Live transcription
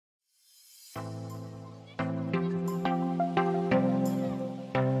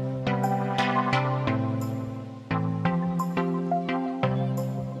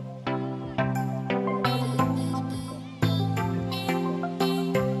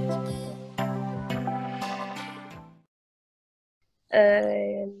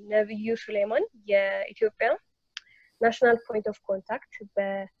ነብዩ ሱሌማን የኢትዮጵያ ናሽናል ፖይንት ኦፍ ኮንታክት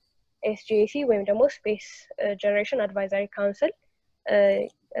በኤስጂሲ ወይም ደግሞ ስፔስ ጀነሬሽን አድቫይዘሪ ካውንስል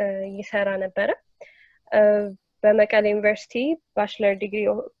ይሰራ ነበረ። በመቀሌ ዩኒቨርሲቲ ባችለር ዲግሪ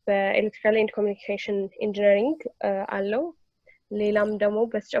በኤሌክትሪካል ኤንድ ኮሚኒኬሽን ኢንጂነሪንግ አለው። ሌላም ደግሞ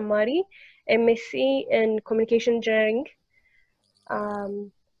በተጨማሪ ኤምኤስሲ ኢን ኮሚኒኬሽን ኢንጂነሪንግ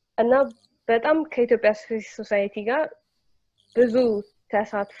እና በጣም ከኢትዮጵያ ስፔስ ሶሳይቲ ጋር ብዙ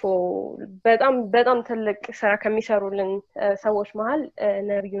ተሳትፎ በጣም ትልቅ ስራ ከሚሰሩልን ሰዎች መሃል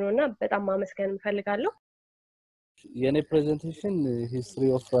ነብዩ ነውና በጣም ማመስገን እንፈልጋለሁ። የኔ ፕሬዘንቴሽን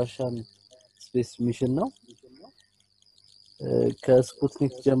ሂስትሪ ኦፍ ራሽያን ስፔስ ሚሽን ነው።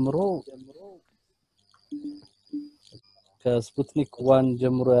 ከስፑትኒክ 1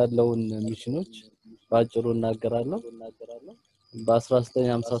 ጀምሮ ያለውን ሚሽኖች ባጭሩ እናገራለሁ።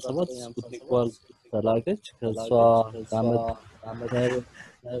 በ1957 ስፑትኒክ 1 ተላከች። ከሷ አመት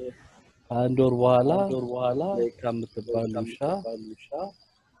አንድ ወር በኋላ ከምትባል ውሻ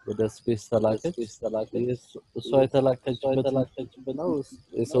ወደ ስፔስ ተላከች። እሷ የተላከችበት ነው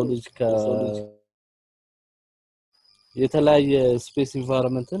የሰው ልጅ የተለያየ ስፔስ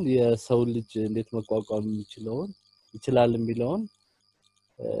ኢንቫይሮንመንትን የሰው ልጅ እንዴት መቋቋም ይችላል የሚለውን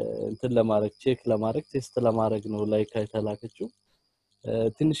እንትን ለማድረግ ቴስት ለማድረግ ነው ላይካ የተላከችው።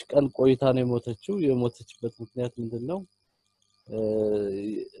 ትንሽ ቀን ቆይታ ነው የሞተችው። የሞተችበት ምክንያት ምንድነው?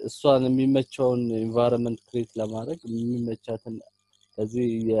 እሷን የሚመቸውን ኢንቫይሮንመንት ክሬት ለማድረግ የሚመቻትን ከዚህ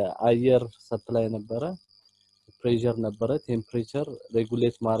የአየር ሰፕላይ ነበረ፣ ፕሬሸር ነበረ፣ ቴምፕሬቸር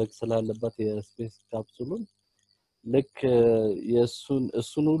ሬጉሌት ማድረግ ስላለበት የስፔስ ካፕሱሉን ልክ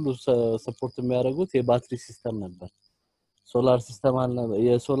እሱን ሁሉ ሰፖርት የሚያደርጉት የባትሪ ሲስተም ነበር። ሶላር ሲስተም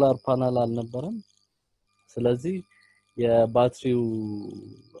የሶላር ፓናል አልነበረም። ስለዚህ የባትሪው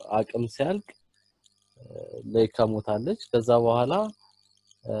አቅም ሲያልቅ ላይካ ሞታለች። ከዛ በኋላ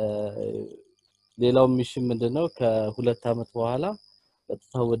ሌላው ሚሽን ምንድነው? ከ2 አመት በኋላ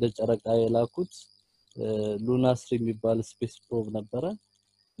ቀጥታ ወደ ጨረቃ የላኩት ሉና 3 የሚባል ስፔስ ፕሮብ ነበረ።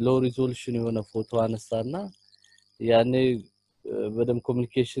 ሎው ሪዞሉሽን የሆነ ፎቶ አነሳና ያኔ በደም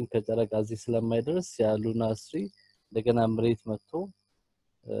ኮሚኒኬሽን ከጨረቃ እዚህ ስለማይደርስ ያ ሉና 3 እንደገና መሬት መጥቶ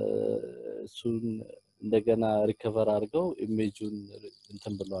እሱን እንደገና ሪከቨር አድርገው ኢሜጁን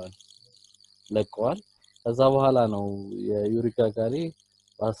እንትን ብለዋል ለቀዋል። ከዛ በኋላ ነው የዩሪ ጋጋሪ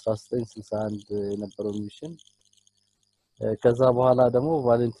በ1961 የነበረው ሚሽን። ከዛ በኋላ ደግሞ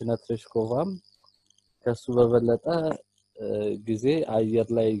ቫሌንቲና ትሬሽኮቫም ከሱ በበለጠ ጊዜ አየር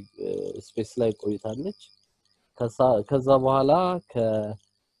ላይ ስፔስ ላይ ቆይታለች። ከዛ በኋላ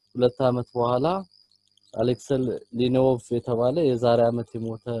ከ2 አመት በኋላ አሌክሰል ሊኖቭ የተባለ የዛሬ አመት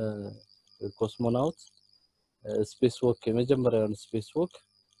የሞተ ኮስሞናውት ስፔስ ወክ የመጀመሪያውን ስፔስ ወክ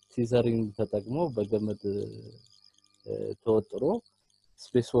ቲዘሪንግ ተጠቅሞ በገመድ ተወጥሮ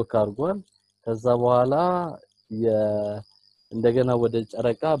ስፔስ ወክ አድርጓል። ከዛ በኋላ እንደገና ወደ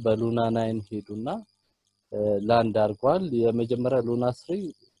ጨረቃ በሉና 9 ሄዱና ላንድ አድርጓል። የመጀመሪያ ሉና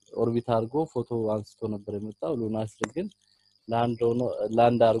 3 ኦርቢት አድርጎ ፎቶ አንስቶ ነበር የመጣው። ሉና 3 ግን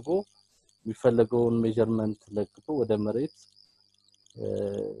ላንድ አድርጎ የሚፈልገውን ሜዠርመንት ለቅቶ ወደ መሬት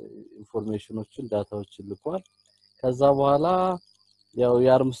ኢንፎርሜሽኖችን ዳታዎችን ልኳል። ከዛ በኋላ ያው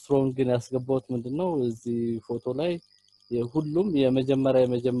የአርምስትሮንግን ያስገባውት ምንድነው እዚህ ፎቶ ላይ ሁሉም የመጀመሪያ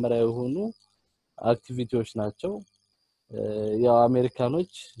የሆኑ አክቲቪቲዎች ናቸው። ያው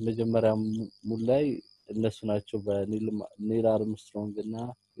አሜሪካኖች መጀመሪያ ሙሉ ላይ እነሱ ናቸው በኒል አርምስትሮንግ እና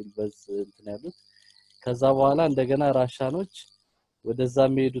ዊልበዝ እንትን ያሉት። ከዛ በኋላ እንደገና ራሻኖች ወደዛ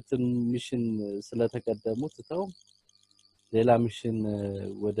የሚሄዱትን ሚሽን ስለተቀደሙ ትተው ሌላ ሚሽን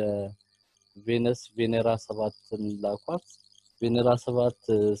ወደ ቬኔራ 7ን ላኳት። ቬኔራ 7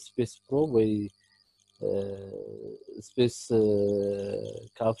 ስፔስ ፕሮብ ወይ ስፔስ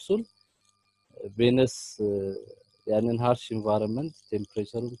ካፕሱል ቬነስ ያንን ሃርሽ ኢንቫይሮንመንት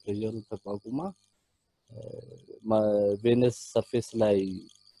ቴምፕሬቸሩን ፕሬሸሩን ተቋቁማ ቬነስ ሰርፌስ ላይ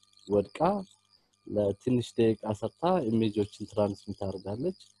ወድቃ ለትንሽ ደቂቃ ሰርታ ኢሜጆችን ትራንስሚት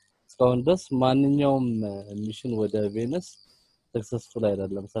አድርጋለች። እስካሁን ድረስ ማንኛውም ሚሽን ወደ ቬነስ ሰክሰስፉል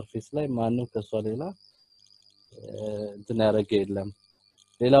አይደለም። ሰርፌስ ላይ ማንንም ከሷ ሌላ እንትን ያደረገ የለም።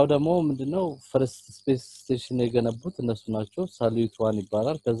 ሌላው ደግሞ ምንድነው ፈርስት ስፔስ ስቴሽን የገነቡት እነሱ ናቸው። ሳሊዩት 1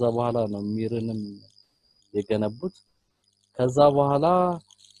 ይባላል። ከዛ በኋላ ነው ሚርንም የገነቡት። ከዛ በኋላ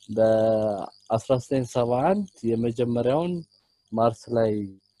በ1971 የመጀመሪያውን ማርስ ላይ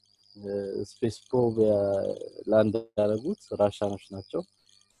ስፔስ ፕሮብ ላንድ ያደረጉት ራሻኖች ናቸው።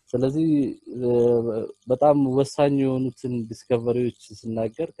 ስለዚህ በጣም ወሳኝ የሆኑትን ዲስከቨሪዎች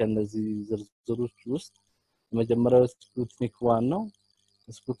ስናገር ከነዚህ ዝርዝሮች ውስጥ የመጀመሪያው ስፑትኒክ 1 ነው።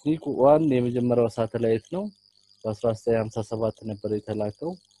 ስፑትኒክ 1 የመጀመሪያው ሳተላይት ነው። በ1957 ነበር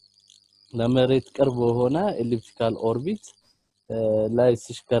የተላከው ለመሬት ቅርብ ሆነ ኤሊፕቲካል ኦርቢት ላይ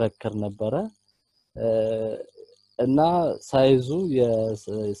ሲሽከረከር ነበረ እና ሳይዙ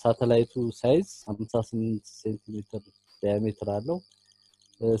የሳተላይቱ ሳይዝ 58 ሴንቲሜትር ዲያሜትር አለው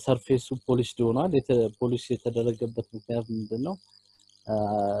ሰርፌሱ ፖሊሽድ ሆኗል ፖሊሽ የተደረገበት ምክንያት ምንድነው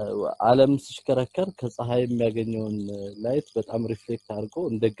ዓለም ሲሽከረከር ከፀሐይ የሚያገኘውን ላይት በጣም ሪፍሌክት አድርጎ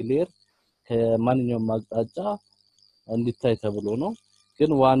እንደ ግሌር ከማንኛውም አቅጣጫ እንዲታይ ተብሎ ነው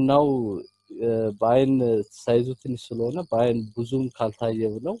ግን ዋናው በአይን ሳይዙ ትንሽ ስለሆነ በአይን ብዙም ካልታየ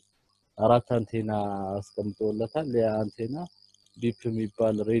ብለው አራት አንቴና አስቀምጠውለታል የአንቴና ቢፕ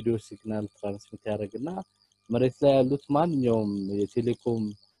የሚባል ሬዲዮ ሲግናል ትራንስሚት ያደርግና መሬት ላይ ያሉት ማንኛውም የቴሌኮም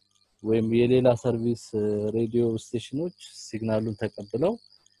ወይም የሌላ ሰርቪስ ሬዲዮ ስቴሽኖች ሲግናሉን ተቀብለው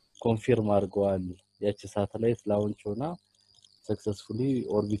ኮንፊርም አድርገዋል ያቺ ሳተላይት ላውንች ሆና ሰክሰስፉሊ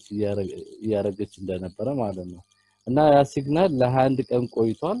ኦርቢት ያረገች እንደነበረ ማለት ነው እና ያ ሲግናል ለ21 ቀን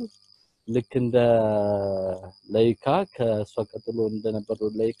ቆይቷል ልክ እንደ ላይካ ከሷ ቀጥሎ እንደነበረው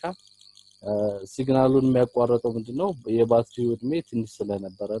ላይካ ሲግናሉን የሚያቋርጠው ምንድነው የባትሪው እድሜ ትንሽ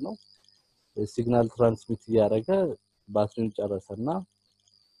ስለነበረ ነው ሲግናል ትራንስሚት ያደረገ ባትሪውን ጨረሰና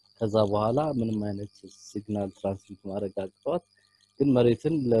ከዛ በኋላ ምንም አይነት ሲግናል ትራንስሚት ማድረግ አቅቷት ግን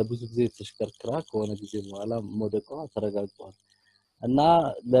መሬትን ለብዙ ጊዜ ተሽከርክራ ከሆነ ጊዜ በኋላ ሞደቋ ተረጋግጧል እና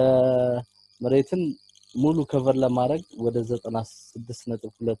ለመሬትን ሙሉ ከቨር ለማድረግ ወደ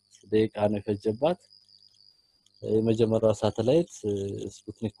 96.2 ደቂቃ ነው የፈጀባት የመጀመሪያው ሳተላይት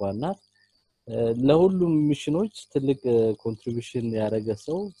ስፑትኒክ ዋና ለሁሉም ሚሽኖች ትልቅ ኮንትሪቢዩሽን ያደረገ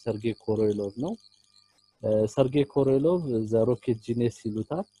ሰው ሰርጌይ ኮሮይሎቭ ነው ሰርጌይ ኮሮይሎቭ ዘ ሮኬት ጂኒየስ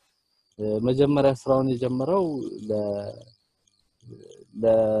ይሉታል መጀመሪያ ስራውን የጀመረው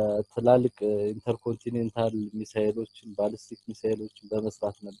ለትላልቅ ኢንተርኮንቲኔንታል ሚሳኤሎችን ባሊስቲክ ሚሳኤሎችን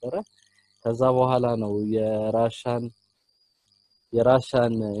በመስራት ነበረ ከዛ በኋላ ነው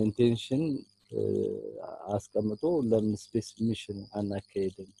የራሻን ኢንቴንሽን አስቀምጦ ለስፔስ ሚሽን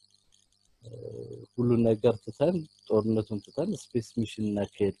አናካሄድም ሁሉ ነገር ትተን ጦርነቱን ትተን ስፔስ ሚሽን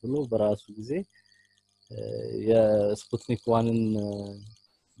እናካሄድ ብሎ በራሱ ጊዜ የስፑትኒክ 1ን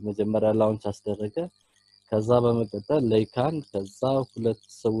መጀመሪያ ላውንች አስደረገ ከዛ በመቀጠል ላይካን ከዛ 2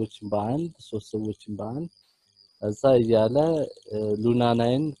 ሰዎችን በአንድ 3 ሰዎችን በአንድ እዛ ያለ ሉና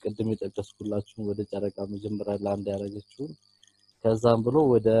 9 ቅድም የጠቀስኩላችሁ ወደ ጨረቃ መጀመሪያ ላንድ ያደረገችው ከዛም ብሎ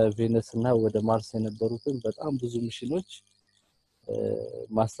ወደ ቬነስ እና ወደ ማርስ የነበሩትን በጣም ብዙ ሚሽኖች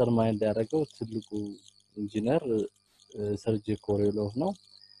ማስተር ማይንድ ያደረገው ትልቁ ኢንጂነር ሰርጌይ ኮሮይሎቭ ነው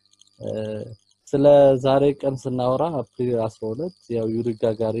ስለ ዛሬ ቀን ስናወራ አፕሪል 12 ያው ዩሪ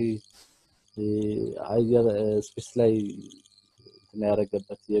ጋጋሪ አየር ስፔስ ላይ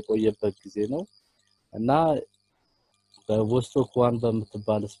ያረገበት የቆየበት ጊዜ ነው እና በቮስቶክ 1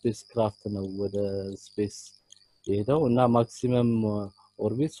 በምትባል ስፔስ ክራፍት ነው ወደ ስፔስ የሄደው እና ማክሲመም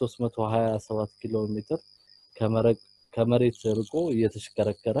ኦርቢት 327 ኪሎ ሜትር ከመሬት ርቆ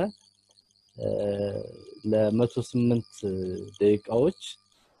እየተሽከረከረ ለ108 ደቂቃዎች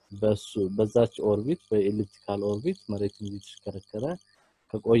በዛች ኦርቢት በኤሊፕቲካል ኦርቢት መሬትን እየተሽከረከረ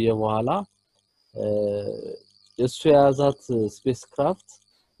ከቆየ በኋላ እሱ የያዛት ስፔስ ክራፍት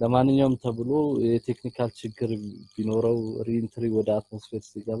ለማንኛውም ተብሎ የቴክኒካል ችግር ቢኖረው ሪኢንትሪ ወደ አትሞስፌር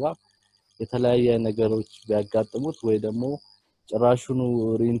ሲገባ የተለያየ ነገሮች ቢያጋጥሙት ወይ ደግሞ ጭራሹኑ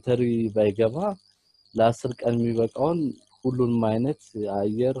ሪኢንትሪ ባይገባ ለ10 ቀን የሚበቃውን ሁሉንም አይነት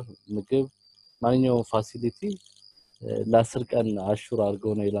አየር ምግብ ማንኛውም ፋሲሊቲ ለ10 ቀን አሹር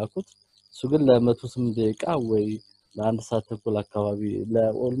አድርገው ነው የላኩት እሱ ግን ለ108 ደቂቃ ወይ ለአንድ ሰዓት ተኩል አካባቢ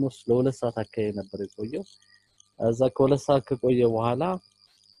ለኦልሞስት ለ2 ሰዓት አካባቢ ነበር የቆየው እዛ ከ2 ሰዓት ከቆየ በኋላ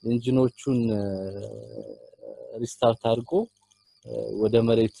ኢንጂኖቹን ሪስታርት አድርጎ ወደ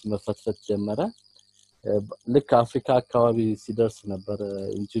መሬት መፈትፈት ጀመረ ልክ አፍሪካ አካባቢ ሲደርስ ነበር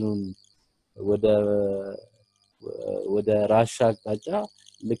ኢንጂኑን ወደ ራሻ አቅጣጫ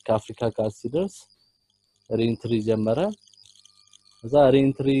ልክ አፍሪካ ጋር ሲደርስ ሪኢንትሪ ጀመረ እዛ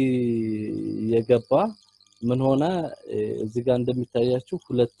ሪኢንትሪ የገባ ምን ሆነ እዚህ ጋር እንደሚታያችሁ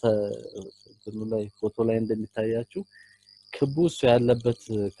ሁለት ላይ ፎቶ ላይ እንደሚታያችሁ ክቡስ ያለበት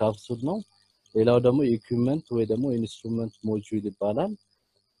ካፕሱል ነው ሌላው ደግሞ ኢኩዊፕመንት ወይ ደግሞ ኢንስትሩመንት ሞጁል ይባላል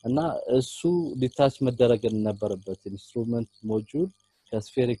እና እሱ ዲታች መደረግ ነበረበት ኢንስትሩመንት ሞጁል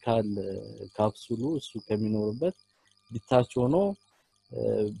ከስፌሪካል ካፕሱሉ እሱ ከሚኖርበት ዲታች ሆኖ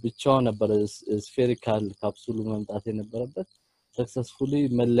ብቻው ነበር ስፌሪካል ካፕሱሉ መምጣት የነበረበት ሰክሰስፉሊ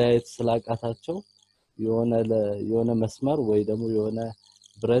መለያየት ስላቃታቸው የሆነ መስመር ወይ ደግሞ የሆነ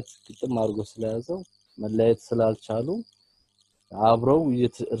ብረት ግጥም አድርጎ ስለያዘው መለያየት ስላልቻሉ አብረው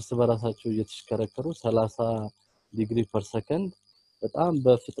እርስ በራሳቸው እየተሽከረከሩ 30 ዲግሪ ፐር ሰከንድ በጣም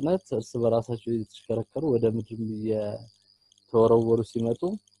በፍጥነት እርስ በራሳቸው እየተሽከረከሩ ወደ ምድር የተወረወሩ ሲመጡ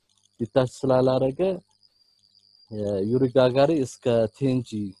ዲታች ስላላረገ ዩሪ ጋጋሪ እስከ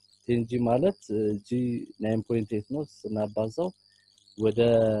ቴንጂ ማለት G9.8 ነው ስናባዛው ወደ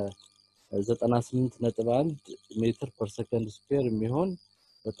 98.1 ሜትር ፐር ሰከንድ ስኩዌር የሚሆን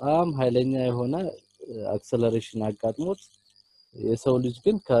በጣም ኃይለኛ የሆነ አክሰለሬሽን አጋጥሞት የሰው ልጅ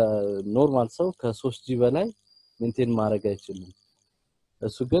ግን ከኖርማል ሰው ከ3G በላይ ሜንቴን ማድረግ አይችልም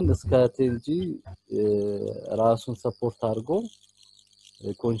እሱ ግን እስከ 10G ራሱን ሰፖርት አድርጎ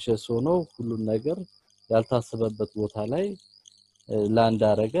ኮንሺየስ ሆኖ ሁሉን ነገር ያልታሰበበት ቦታ ላይ ላንድ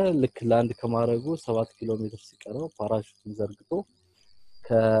አረገ ልክ ላንድ ከማረጉ 7 ኪሎ ሜትር ሲቀረው ፓራሹቱን ዘርግቶ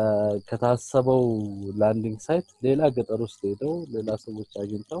ከታሰበው ላንዲንግ ሳይት ሌላ ገጠር ውስጥ ሄደው ሌላ ሰዎች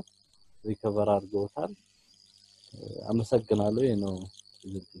አግኝተው ሪከቨር አድርገውታል አመሰግናለሁ ነው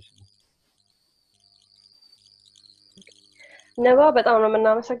ፕሬዘንቴሽን ነባ በጣም ነው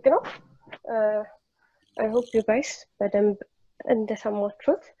የምናመሰግነው I hope you guys በደንብ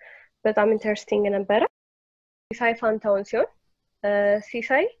እንደሰማችሁት በጣም ኢንተረስቲንግ ነበረ ሲሳይ ፋንታውን ሲሆን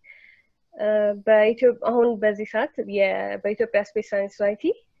ሲሳይ በኢትዮጵያ አሁን በዚህ ሰዓት በኢትዮጵያ ስፔስ ሳይንስ ሶሳይቲ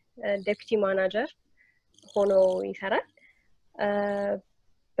ዴፒቲ ማናጀር ሆኖ ይሰራል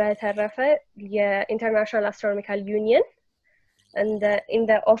በተረፈ የኢንተርናሽናል አስትሮኖሚካል ዩኒየን in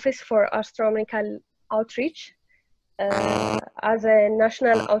the office for astronomical outreach as a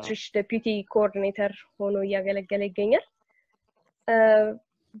national outreach deputy coordinator ሆኖ እያገለገለ ይገኛል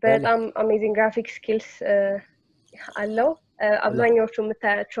በጣም amazing graphic skills አለው አብዛኛዎቹ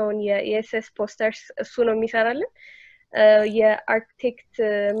የምታያቸውን የESSS ፖስተርስ እሱ ነው የሚሰራልን የአርክቴክት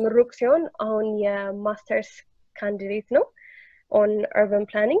ምሩቅ ሲሆን አሁን የማስተርስ ካንዲዴት ነው on urban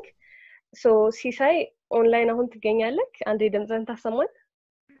planning so ሲሳይ ኦንላይን አሁን ትገኛለህ አንዴ ድምጽህን ታሰማን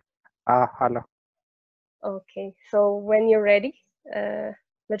hello okay so when you're ready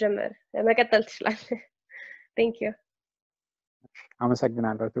መቀጠል ትችላለህ thank you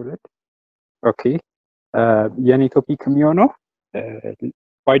አመሰግናለሁ ትውልድ okay የኔ ቶፒክ የሚሆነው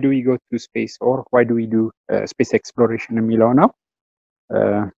why do we go to space or why do we do space exploration የሚለው ነው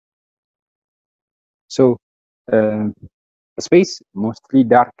so space mostly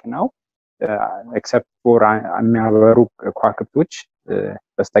dark now except for የሚያበሩ ከዋክብቶች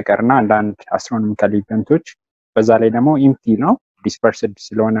በስተቀርና አንዳንድ አስትሮኖሚካል ኢቨንቶች በዛ ላይ ደግሞ ኢምፕቲ ነው ዲስፐርስድ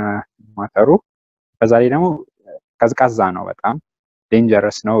ስለሆነ ማተሩ በዛ ላይ ደግሞ ቀዝቃዛ ነው በጣም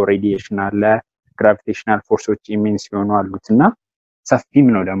ዴንጀረስ ነው ሬዲዬሽን አለ ግራቪቴሽናል ፎርሶች ኢሜንስ ይሆኑ አሉትና ሰፊም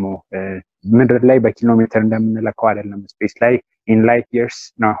ነው ደግሞ ምድር ላይ በኪሎሜትር እንደምንለካው አይደለም ስፔስ ላይ ኢን ላይት ይርስ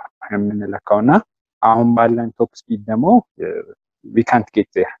ነው የምንለካውና አሁን ባለን ቶፕ ስፒድ ደግሞ we can't get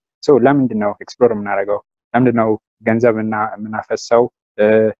there so ለምንድነው ኤክስፕሎር የምናደርገው ለምንድነው ገንዘብና የምናፈሰው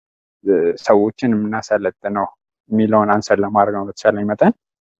ሰዎችን የምናሰለጥነው የሚለውን አንሰር ለማድረግ ነው በተቻለኝ መጠን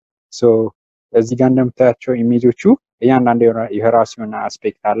so እዚህ ጋር እንደምታያቸው ኢሜጆቹ እያንዳንዱ የራሱ የሆነ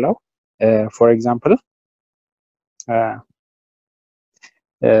አስፔክት አለው for example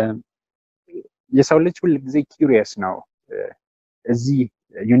የሰው ልጅ ሁሉ ጊዜ curious ነው እዚህ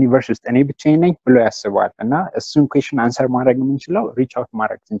ዩኒቨርስ ውስጥ እኔ ብቻዬን ነኝ ብሎ ያስባል እና እሱን ኩዌስችን አንሰር ማድረግ የምንችለው ሪች አውት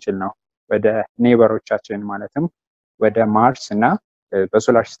ማድረግ ስንችል ነው ወደ ኔበሮቻችን ማለትም ወደ ማርስ እና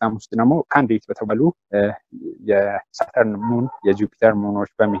በሶላር ሲስተም ውስጥ ደግሞ ካንዲዴት በተባሉ የሳተርን ሙን የጁፒተር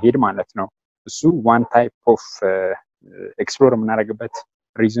ሙኖች በመሄድ ማለት ነው እሱ ዋን ታይፕ ኦፍ ኤክስፕሎር የምናደርግበት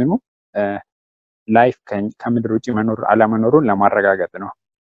ሪዝኑ ላይፍ ከምድር ውጪ መኖር አለመኖሩን ለማረጋገጥ ነው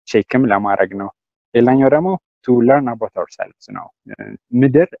ቼክም ለማድረግ ነው ሌላኛው ደግሞ to learn about ourselves ነው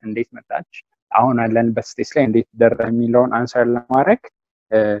ምድር እንዴት መጣች አሁን ያለንበት ስቴጅ ላይ እንዴት ደረሰ የሚለውን አንሰር ለማድረግ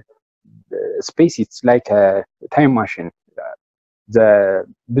space it's like a time machine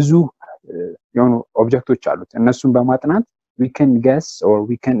ብዙ የሆኑ ኦብጀክቶች አሉት እነሱን በማጥናት we can guess or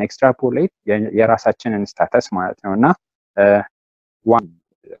we can extrapolate የራሳችንን ስታተስ ማለት ነውና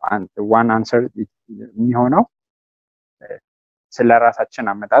one answer የሚሆነው ስለራሳችን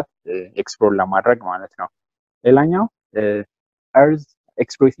አመጣጥ ኤክስፕሎር ለማድረግ ማለት ነው ሌላኛው earth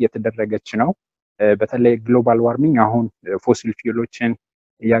ኤክስፕሎይት እየተደረገች ነው በተለይ ግሎባል ዋርሚንግ አሁን ፎሲል ፊውሎችን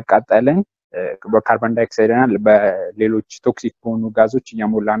ያቃጠለን በካርቦን ዳይኦክሳይድ እና በሌሎች ቶክሲክ ሆኑ ጋዞች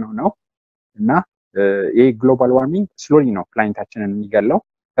እየሞላ ነው እና ይሄ ግሎባል ዋርሚንግ ስሎሊ ነው ፕላኔታችንን የሚገለው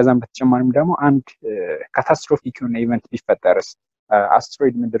ከዛም በተጨማሪም ደግሞ አንድ ካታስትሮፊክ የሆነ ኢቨንት ቢፈጠርስ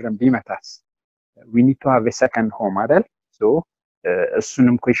አስትሮይድ ምድርን ቢመታስ we need to have a second home አይደል so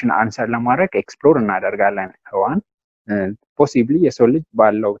እሱንም ኩዌስችን አንሰር ለማድረግ ኤክስፕሎር እናደርጋለን ህዋን ፖሲብሊ የሰው ልጅ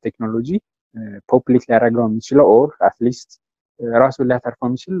ባለው ቴክኖሎጂ ፖፑሌት ሊያደርገው የሚችለው ኦር አትሊስት ራሱን ሊያተርፈው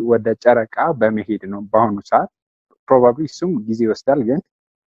የሚችል ወደ ጨረቃ በመሄድ ነው በአሁኑ ሰዓት ፕሮባብሊ እሱም ጊዜ ይወስዳል ግን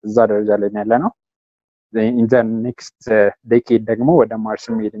እዛ ደረጃ ላይ ያለ ነው in the next decade ደግሞ ወደ ማርስ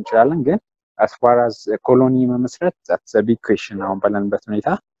መሄድ እንችላለን ግን as far as ኮሎኒ መመስረት that's a big question አሁን ባለንበት ሁኔታ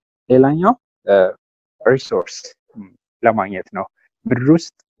ሌላኛው ሪሶርስ ለማግኘት ነው ምድር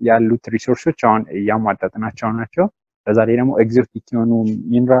ውስጥ ያሉት ሪሶርሶች አሁን ያሟጣጥናቸው ናቸው በዛ ላይ ደግሞ ኤግዞቲክ የሆኑ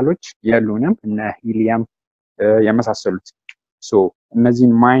ሚነራሎች ያሉንም እነ ሂሊየም የመሳሰሉት ሶ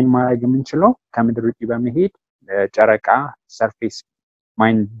እነዚህን ማይን ማድረግ የምንችለው ከምድር ውጪ በመሄድ ጨረቃ ሰርፌስ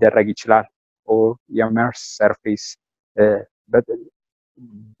ማይን ሊደረግ ይችላል or የማርስ ሰርፌስ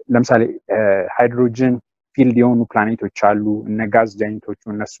ለምሳሌ ሃይድሮጅን ፊልድ የሆኑ ፕላኔቶች አሉ እነ ጋዝ ጃይንቶቹ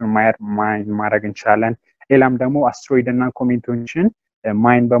እነሱን ማይን ማድረግ እንችላለን ሌላም ደግሞ አስትሮይድ እና ኮሜቶችን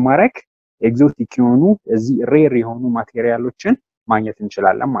ማይን በማድረግ ኤግዞቲክ የሆኑ እዚህ ሬር የሆኑ ማቴሪያሎችን ማግኘት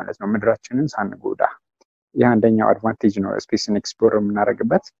እንችላለን ማለት ነው ምድራችንን ሳንጎዳ ያ አንደኛው አድቫንቴጅ ነው ስፔስን ኤክስፕሎር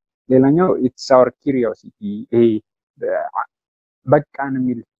የምናደርግበት ሌላኛው it's our curiosity ይሄ በቃን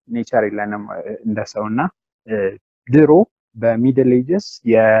የሚል ኔቸር የለንም እንደሰውና ድሮ በሚድል ኤጀስ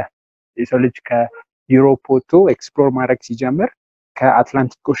የሰው ልጅ ከዩሮፕ ወጥቶ ኤክስፕሎር ማድረግ ሲጀምር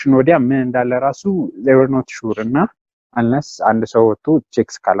ከአትላንቲክ ኦሽን ወዲያ ምን እንዳለ ራሱ they were not sure እና unless አንድ ሰው ወጥቶ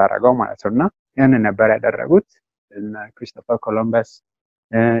ቼክስ ካላረጋው ማለት ነውና ያን ነበር ያደረጉት እና ክሪስቶፈር ኮሎምበስ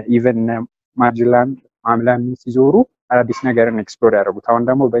ኢቨን ማጀላን አምላን ሲዞሩ አዲስ ነገርን ኤክስፕሎር ያደርጉት አሁን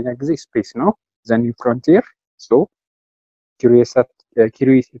ደግሞ በእኛ ጊዜ ስፔስ ነው the new frontier so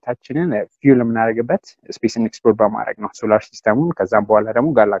ኪሪዮሲቲያችንን ፊውል የምናደርግበት ስፔስን ኤክስፕሎር በማድረግ ነው ሶላር ሲስተሙን ከዛም በኋላ ደግሞ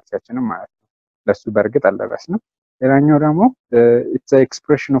ጋላክሲያችንን ማለት ነው ለሱ በርግጥ አልደረስንም ሌላኛው ደግሞ it's an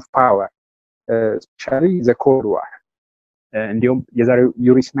expression of power especially the cold war እንዲሁም የዛሬው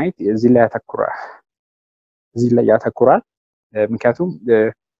ዩሪስ ናይት እዚህ ላይ ያተኩራል ምክንያቱም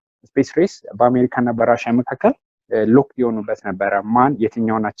ስፔስ ሬስ በአሜሪካ እና በራሺያ መካከል ሎክ የሆኑበት ነበር ማን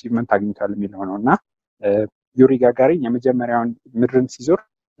የትኛውን አቺቭመንት አግኝቷል የሚለው ነውና ዩሪ ጋጋሪን የመጀመሪያውን ምድርን ሲዞር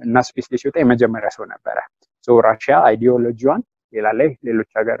እና ስፔስ ላይ ሲወጣ የመጀመሪያ ሰው ነበር ሶ ራሺያ አይዲዮሎጂዋን ሌሎች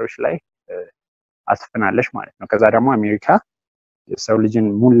ሀገሮች ላይ አስፈናለች ማለት ነው ከዛ ደግሞ አሜሪካ ሰው ልጅን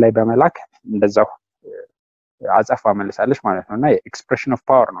ሙን ላይ በመላክ እንደዛው አጻፋ መልሳለች ማለት ነውና ኤክስፕሬሽን ኦፍ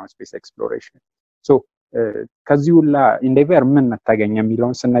ፓወር ነው ስፔስ ኤክስፕሎሬሽን ሶ ከዚህ ሁላ ኢንዴቨር ምን መታገኛ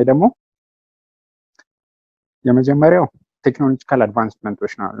የሚለውን ስናይ ደግሞ የመጀመሪያው ቴክኖሎጂካል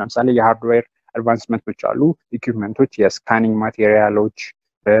አድቫንስመንቶች ነው ለምሳሌ የሃርድዌር አድቫንስመንቶች አሉ ኢኩዊፕመንቶች የስካኒንግ ማቴሪያሎች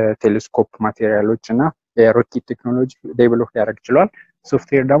ቴሌስኮፕ ማቴሪያሎች እና የሮኬት ቴክኖሎጂ ዴቨሎፕ ያደርግ ይችላል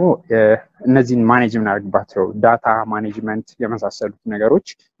ሶፍትዌር ደግሞ እነዚህን ማኔጅ እናደርግባቸው ዳታ ማኔጅመንት የመሳሰሉት ነገሮች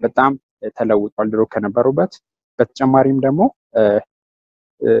በጣም ተለውጧል ድሮ ከነበሩበት በተጨማሪም ደግሞ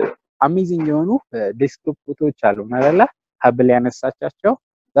አሜዚንግ የሆኑ ዴስክቶፕ ፎቶዎች አሉ ማለት ሀብል ያነሳቻቸው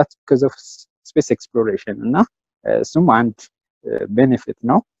that's because of space exploration እና እሱም አንድ ቤኔፊት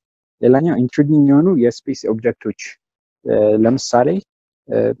ነው ሌላኛው ኢንትሪጊንግ የሆኑ የስፔስ ኦብጀክቶች ለምሳሌ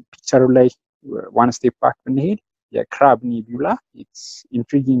ፒክቸሩ ላይ ዋን ስቴፕ ባክ ብንሄድ የክራብ ኔቡላ it's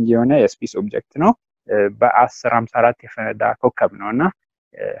intriguing የሆነ የስፔስ ኦብጀክት ነው በ1054 የፈነዳ ኮከብ ነውና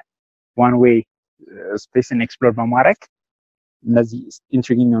one way ስፔስን ኤክስፕሎር በማድረግ እነዚህ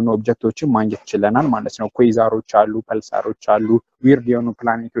ኢንትሪጊንግ የሆኑ ኦብጀክቶችን ማግኘት ይችላል ማለት ነው ኩዌዛሮች አሉ ፐልሳሮች አሉ ዊርድ የሆኑ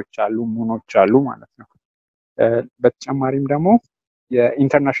ፕላኔቶች አሉ ሙኖች አሉ ማለት ነው በተጨማሪም ደግሞ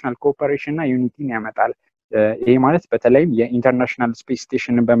የኢንተርናሽናል ኮኦፐሬሽን እና ዩኒቲን ያመጣል ይሄ ማለት በተለይም የኢንተርናሽናል ስፔስ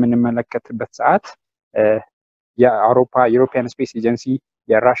ስቴሽንን በምንመለከትበት ሰዓት የዩሮፒያን ስፔስ ኤጀንሲ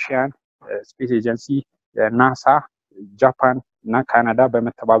የራሺያን ስፔስ ኤጀንሲ ናሳ ጃፓን እና ካናዳ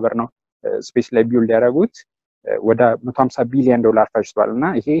በመተባበር ነው ስፔስ ላይ ቢውልድ ያደረጉት ወደ 150 ቢሊዮን ዶላር ፈጅቷልና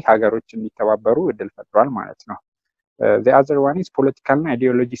ይሄ ሀገሮች እንዲተባበሩ እድል ፈጥሯል ማለት ነው the other one is political and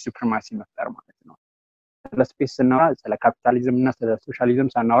ideology supremacy መፍጠር ማለት ነው ስለ ስፔስ ስናወራ ስለ ካፒታሊዝም እና ስለ ሶሻሊዝም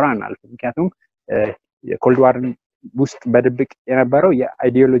ሳናወራ እናልፍ ምክንያቱም የኮልድ ዋር ውስጥ በድብቅ የነበረው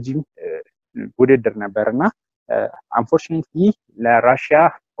የአይዲዮሎጂ ውድድር ነበርና unfortunately ለራሺያ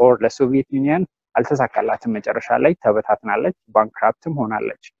or ለሶቪየት ዩኒየን አልተሳካላትም መጨረሻ ላይ ተበታትናለች ባንክራፕትም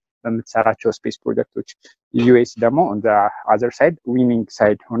ሆናለች በምትሰራቸው ስፔስ ፕሮጀክቶች ዩኤስ ደግሞ on the other side winning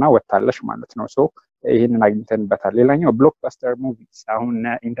side ሆና ወጣለች ማለት ነው ሶ ይሄንን አግኝተንበታል ሌላኛው ብሎክባስተር ሙቪስ አሁን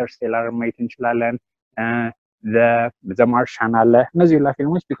ኢንተርስቴላር ማየት እንችላለን the Martian አለ እነዚህ ሁላ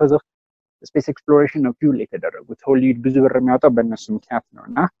ፊልሞች because of space exploration ነው ፊውል የተደረጉት ሆሊውድ ብዙ ብር የሚያወጣው በእነሱ ምክንያት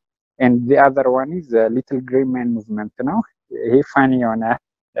ነውና and the other one is little gray man movement ነው ይሄ ፋኒ የሆነ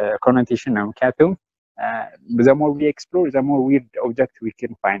connotation ነው ምክንያቱም the more we explore the more weird object we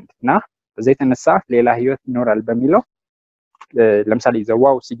can find እና በዚህ የተነሳ ሌላ ህይወት ይኖራል በሚለው ለምሳሌ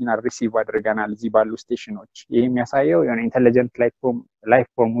ዘዋው ሲግናል ሪሲቭ አድርገናል እዚህ ባሉ ስቴሽኖች ይሄ የሚያሳየው የሆነ ኢንተለጀንት ላይፍ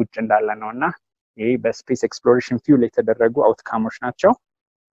ፎርም ውጭ እንዳለ ነውና ይሄ በስፔስ ኤክስፕሎሬሽን ፊውል የተደረጉ አውትካሞች ናቸው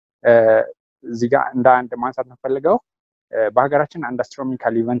እዚህ ጋር እንደ አንድ ማንሳት እንፈልገው በሀገራችን አንድ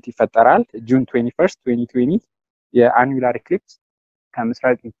አስትሮኖሚካል ኢቨንት ይፈጠራል ጁን 21 2020 የአኑላር ኢክሊፕስ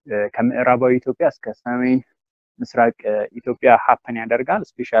ከምዕራባዊ ኢትዮጵያ እስከ ሰሜን ምስራቅ ኢትዮጵያ ሀፕን ያደርጋል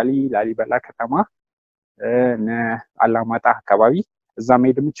ስፔሻሊ ላሊበላ ከተማ አላማጣ አካባቢ እዛ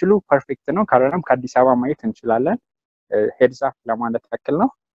መሄድ የምትችሉ ፐርፌክት ነው ካልሆነም ከአዲስ አበባ ማየት እንችላለን ሄድስ አፕ ለማለት ያክል ነው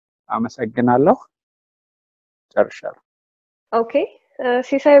አመሰግናለሁ ጨርሻለሁ ኦኬ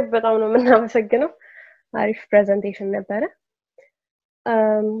ሲሳይ በጣም ነው የምናመሰግነው አሪፍ ፕሬዘንቴሽን ነበረ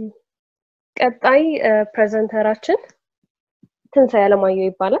ቀጣይ ፕሬዘንተራችን ትንሳኤ አለማየሁ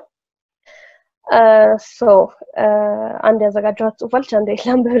ይባላል አንድ ያዘጋጀሁት ጽሁፋለች አንዴ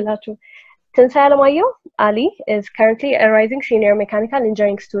ላንብብላችሁ ትንሳኤ አለማየሁ Ali is currently a rising senior mechanical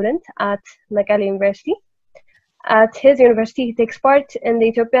engineering student at Mekelle University. At his university, he takes part in the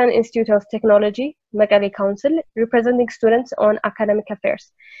Ethiopian Institute of Technology, Mekelle Council, representing students on academic affairs.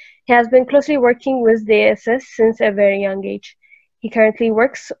 He has been closely working with the ESSS since a very young age. He currently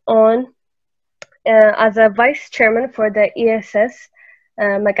works as a vice chairman for the ESSS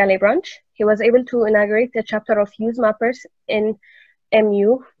Mekelle branch. He was able to inaugurate a chapter of Youth Mappers in MU,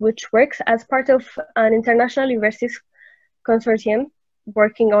 which works as part of an international universities consortium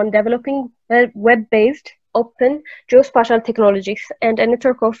working on developing web-based open geospatial technologies and a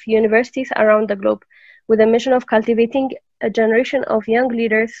network of universities around the globe with a mission of cultivating a generation of young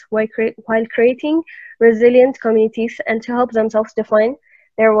leaders while creating resilient communities and to help themselves define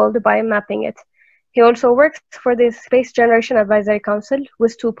their world by mapping it. He also works for the Space Generation Advisory Council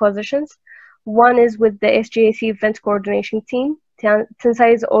with two positions. One is with the SGAC Event Coordination Team. Tinsai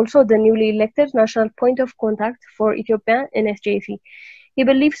is also the newly elected national point of contact for Ethiopia in SGAC. He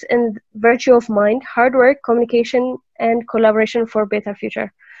believes in virtue of mind, hard work, communication, and collaboration for a better future.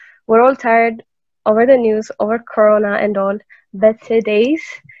 We're all tired over the news, over Corona and all, but today's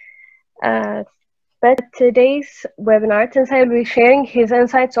webinar, Tinsai will be sharing his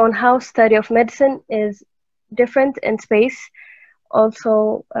insights on how study of medicine is different in space, also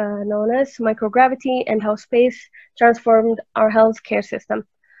known as microgravity, and how space transformed our healthcare system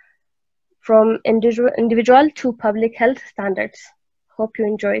from individual to public health standards. Hope you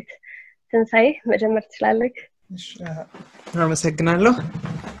enjoy it. Tinsai, መጀመር ትችላለህ? አመሰግናለሁ።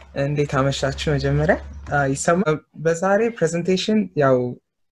 እንዴት አመሻችሁ? መጀመሪያ በዛሬ ፕሬዘንቴሽን ያው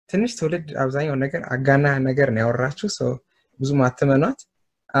ትንሽ ትውልድ አብዛኛው ነገር አጋና ነገር ነው ያወራችሁ ብዙ ማተመኗት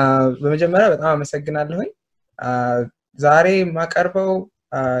በመጀመሪያ በጣም አመሰግናለሁ። ዛሬ ማቀርበው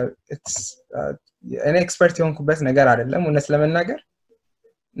እኔ ኤክስፐርት የሆንኩበት ነገር አይደለም እውነት ለመናገር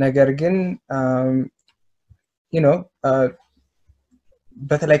ነገር ግን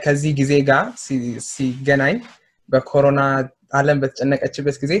በተለይ ከዚህ ጊዜ ጋር ሲገናኝ በኮሮና ዓለም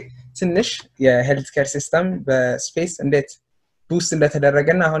በተጨነቀችበት ጊዜ ትንሽ የሄልዝ ኬር ሲስተም በስፔስ እንዴት ቡስት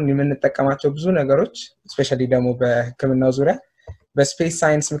እንደተደረገና አሁን የምንጠቀማቸው ብዙ ነገሮች ስፔሻሊ ደግሞ በህክምናው ዙሪያ በስፔስ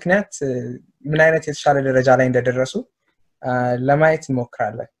ሳይንስ ምክንያት ምን አይነት የተሻለ ደረጃ ላይ እንደደረሱ ለማየት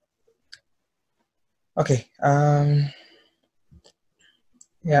እንሞክራለን። Okay,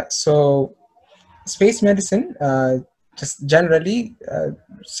 so space medicine just generally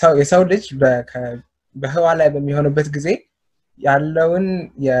የሰው ልጅ በህዋ ላይ በሚሆንበት ጊዜ ያለውን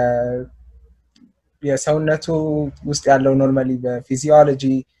የሰውነቱ ውስጥ ያለው ኖርማሊ በፊዚዮሎጂ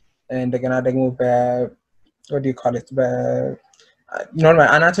እንደገና ደግሞ what do you call it በኖርማል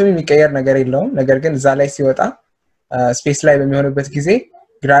አናቶሚ የሚቀየር ነገር የለውም ነገር ግን እዛ ላይ ሲወጣ ስፔስ ላይ በሚሆንበት ጊዜ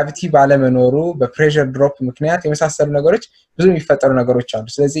ግራቪቲ ባለመኖሩ በፕሬሸር ድሮፕ ምክንያት የመሳሰሉ ነገሮች ብዙ የሚፈጠሩ ነገሮች አሉ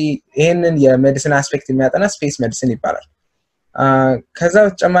ስለዚህ ይሄንን የሜዲሲን አስፔክት የሚያጠና ስፔስ ሜዲሲን ይባላል ከዛ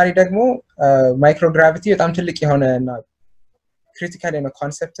በተጨማሪ ደግሞ ማይክሮግራቪቲ በጣም ትልቅ የሆነና ክሪቲካል የሆነ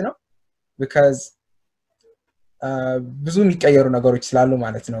ኮንሰፕት ነው because ብዙ የሚቀየሩ ነገሮች ስላሉ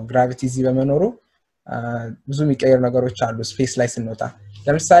ማለት ነው ግራቪቲ እዚህ በመኖሩ ብዙ የሚቀየሩ ነገሮች አሉ ስፔስ ላይ ስንወጣ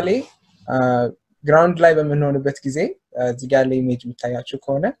ለምሳሌ ግራውንድ ላይ በመሆንበት ጊዜ እዚህ ጋር ላይ ኢሜጅ የምታያችሁ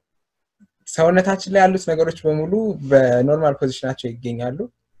ከሆነ ሰውነታችን ላይ ያሉት ነገሮች በሙሉ በኖርማል ፖዚሽናቸው ይገኛሉ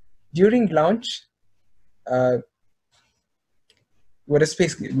during launch ወደ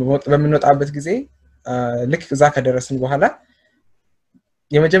ስፔስ በመንወጣበት ጊዜ ልክ እዛ ከደረስን በኋላ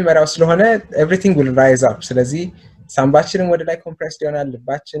የመጀመሪያው ስለሆነ everything will rise up ስለዚህ ሳምባችንም ወደ ላይ ኮምፕሬስድ ይሆናል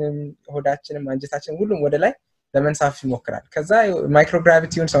ልባችንም ሆዳችንም አንጀታችንም ሁሉም ወደ ላይ ለመንሳፍ ይሞክራል ከዛ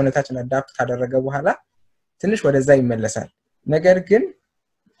ማይክሮግራቪቲውን ሰውነታችን አዳፕት ካደረገ በኋላ ትንሽ ወደዛ ይመለሳል ነገር ግን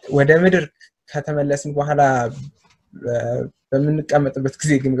ወደ ምድር ከተመለስን በኋላ በመንቀመጥበት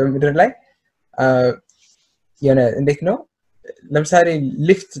ጊዜ ግን በምድር ላይ እንዴት ነው ለምሳሌ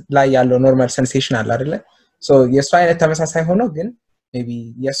ሊፍት ላይ ያለው ኖርማል ሴንሴሽን አለ አይደለ ሶ የሱ አይነት ተመሳሳይ ሆኖ ግን ሜቢ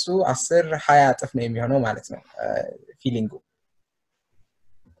የሱ 10 20 እጥፍ ነው የሚሆነው ማለት ነው ፊሊንጉ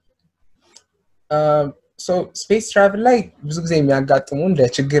so space travel ላይ ብዙ ጊዜ የሚያጋጥሙ እንደ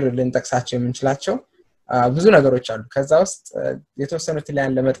ችግር ልንጠቅሳቸው የምንችላቸው ብዙ ነገሮች አሉ ከዛ ውስጥ የተወሰኑትን ላይ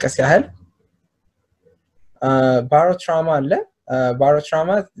ለመጥቀስ ያህል barotrauma አለ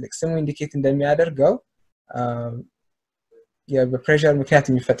barotrauma ስሙ ኢንዲኬት እንደሚያደርገው የፕሬሸር ምክንያት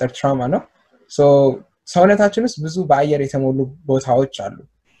የሚፈጠር ትራውማ ነው so ሰውነታችን ውስጥ ብዙ በአየር የተሞሉ ቦታዎች አሉ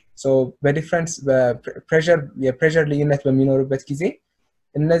so በዲፈረንስ የፕሬሸር ልዩነት በሚኖርበት ጊዜ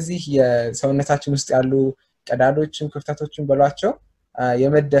እነዚህ የሰውነታችን ውስጥ ያሉ ቀዳዶችን ክፍተቶችን በሏቸው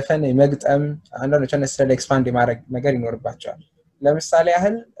የመደፈን የመግጠም አንዳንዶቹ necessarily expand የማድረግ ነገር ይኖርባቸዋል ለምሳሌ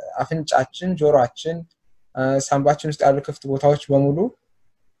ያህል አፍንጫችን ጆሮአችን ሳምባችን ውስጥ ያሉ ክፍት ቦታዎች በሙሉ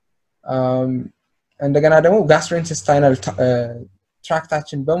እንደገና ደግሞ gastrointestinal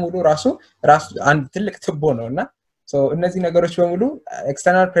ትራክታችን በሙሉ ራሱ አንድ ትልቅ ትቦ ነውና so እነዚህ ነገሮች በሙሉ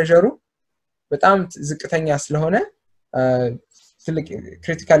ኤክስተርናል ፕሬሸሩ በጣም ዝቅተኛ ስለሆነ ትልቅ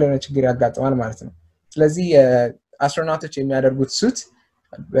ክሪቲካል የሆነ ችግር ያጋጥማል ማለት ነው ስለዚህ አስትሮናውቶች የሚያደርጉት ሱት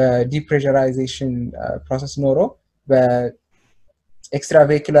ዲፕሬሸራይዜሽን ፕሮሰስ ኖሮ በኤክስትራ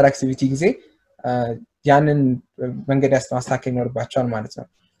ቬሂኩላር አክቲቪቲ ጊዜ ያንን መንገድ ማስተካከል ይኖርባቸዋል ማለት ነው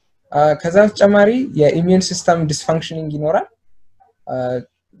ከዛ በተጨማሪ የኢሚዩን ሲስተም ዲስፈንክሽኒንግ ይኖራል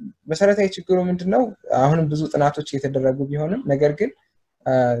መሰረታዊ ችግሩ ምንድነው አሁንም ብዙ ጥናቶች እየተደረጉ ቢሆንም ነገር ግን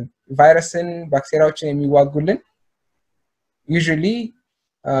ቫይረስን ባክቴሪያዎችን የሚዋጉልን usually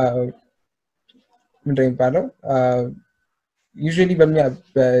ምንድነው የሚባለው usually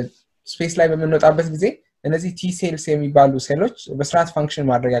በስፔስ ላይ በመንወጣበት ጊዜ እነዚህ ቲ ሴልስ የሚባሉ ሴሎች በስርዓት ፋንክሽን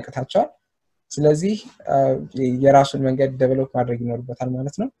ማድረግ ያቀታቸዋል ስለዚህ የራሱን መንገድ ዴቨሎፕ ማድረግ ይኖርበታል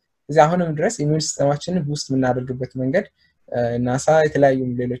ማለት ነው እዚህ አሁንም ድረስ ኢሚዩን ሲስተማችንን ቡስት የምናደርግበት መንገድ ናሳ የተለያዩ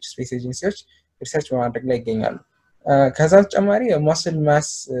ሌሎች ስፔስ ኤጀንሲዎች ሪሰርች በማድረግ ላይ ይገኛሉ ከዛ ተጨማሪ ማስል ማስ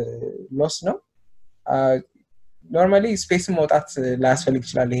ሎስ ነው ኖርማሊ ስፔስ መውጣት ላያስፈልግ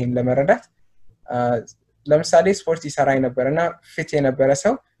ይችላል ይሄን ለመረዳት ለምሳሌ ስፖርት ይሰራ የነበረና ፊት የነበረ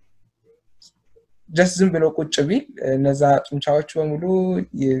ሰው just ዝም ብሎ ቁጭ ቢል እነዛ ጡንቻዎቹ በሙሉ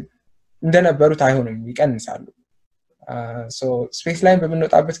እንደነበሩት አይሆንም ይቀንሳሉ so ስፔስ ላይ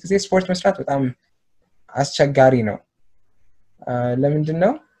በመንወጣበት ጊዜ ስፖርት መስራት በጣም አስቸጋሪ ነው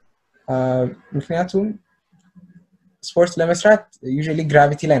ለምንድነው ምክንያቱም ስፖርት ለመስራት usually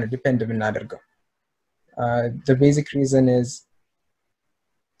gravity ላይ ነው ዲፔንድ ብናደርገው the basic reason is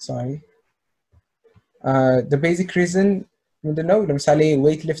the basic reason ምንድነው ለምሳሌ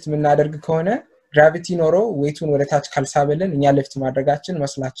weight lift የምናደርግ ከሆነ gravity ኖሮ weight-ን ወደ ታች ካልሳበልን እኛ lift ማድረጋችን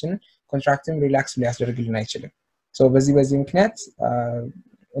መስላችን ኮንትራክቲንግ ሪላክስ ሊያስደርግልን አይችልም so በዚህ ምክንያት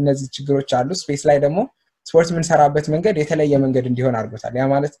እነዚህ ችግሮች አሉ ስፔስ ላይ ደግሞ ስፖርት የምንሰራበት መንገድ የተለየ መንገድ እንዲሆን አድርጎታል ያ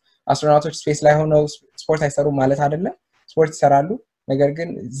ማለት አስትሮናውቶች ስፔስ ላይ ሆነው ስፖርት አይሰሩም ማለት አይደለም ስፖርት ይሰራሉ ነገር ግን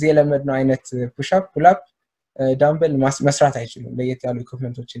ዘለመድነው አይነት ፑሽ አፕ ፑል አፕ ዳምበል መስራት አይችሉም ለየት ያሉ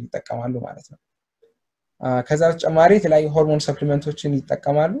ኢኩዊፕመንቶችን ይጠቀማሉ ማለት ነው ከዛ በተጨማሪ የተለያዩ ሆርሞን ሰፕሊመንቶችን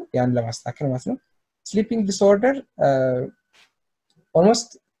ይጠቀማሉ ያን ለማስተካከል ማለት ነው ስሊፒንግ ዲስኦርደር ኦልሞስት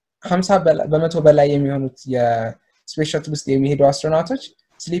 50% በላይ የሚሆኑት የስፔስ ሸትል ውስጥ የሚሄዱ አስትሮናውቶች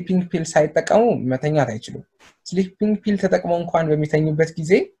ስሊፒንግ ፒል ሳይጠቀሙ መተኛት አይችሉም ስሊፒንግ ፒል ተጠቅመው እንኳን በሚተኙበት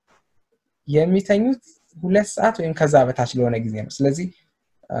ጊዜ የሚተኙት 2 ሰዓት ወይም ከዛ በታች ለሆነ ጊዜ ነው ስለዚህ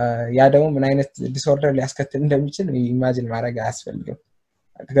ያ ደግሞ ምን አይነት ዲስኦርደር ሊያስከትል እንደሚችል ኢማጂን ማድረግ አያስፈልግም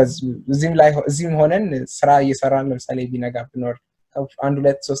እዚህም ሆነን ስራ እየሰራን ለምሳሌ ቢነጋብን ወር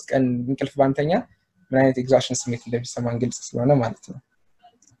 1-2-3 ቀን እንቅልፍ ባንተኛ ምን አይነት ኤግዛሽን ስሜት እንደሚሰማን ግልጽ ስለሆነ ማለት ነው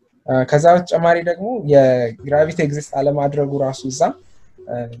ከዛ በተጨማሪ ደግሞ የግራቪቲ ኤግዚስት አለማድረጉ ራሱ እዛ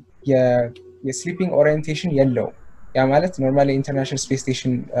የስሊፒንግ ኦሪየንቴሽን የለው ያ ማለት ኖርማሊ ኢንተርናሽናል ስፔስ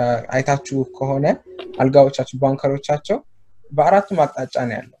ስቴሽን አይታችሁ ከሆነ አልጋዎቻቸው ባንከሮቻቸው በአራቱም አቅጣጫ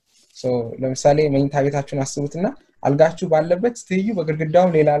ነው ያለው ሶ ለምሳሌ መኝታ ቤታችሁን አስቡትና አልጋችሁ ባለበት ትይዩ በግድግዳው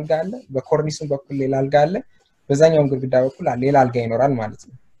ሌላ አልጋ አለ በኮርኒሱም በኩል ሌላ አልጋ አለ በዛኛው ግድግዳ በኩል ሌላ አልጋ ይኖራል ማለት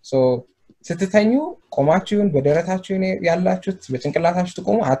ነው ሶ ስትተኙ ቆማችሁን በደረታችሁ ያላችሁት በጭንቅላታችሁ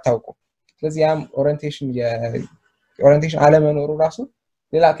ተቆሙ አታውቁ ስለዚህ ያም ኦሪየንቴሽን አለመኖሩ ራሱ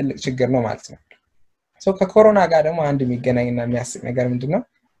ሌላ ትልቅ ችግር ነው ማለት ነው ሶ ከኮሮና ጋር ደግሞ አንድ የሚገናኝና የሚያስቅ ነገር ምንድነው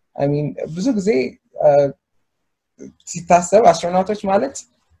አይ ሚን ብዙ ጊዜ ሲታሰብ አስትሮናውቶች ማለት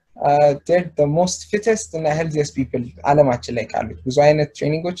they're the most fittest and healthiest people ዓለማችን ላይ ካሉ ብዙ አይነት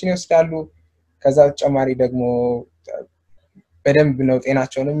ትሬኒንጎችን ይወስዳሉ ከዛ ተጨማሪ ደግሞ በደንብ ነው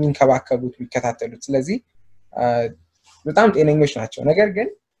ጤናቸውን የሚንከባከቡት የሚከታተሉት ስለዚህ በጣም ጤነኞች ናቸው ነገር ግን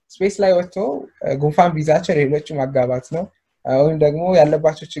ስፔስ ላይ ወጥቶ ጉንፋን ቢዛቸው ሌሎችም አጋባት ነው ወይም ደግሞ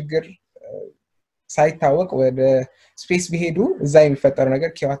ያለባቸው ችግር ሳይታወቅ ወደ ስፔስ ቢሄዱ እዛ የሚፈጠር ነገር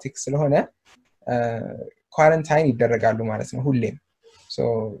ኪዮቲክ ስለሆነ ኳረንታይን ይደረጋሉ ማለት ነው ሁሌም ሶ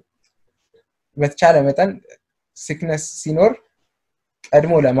በተቻለ መጠን ሲክነስ ሲኖር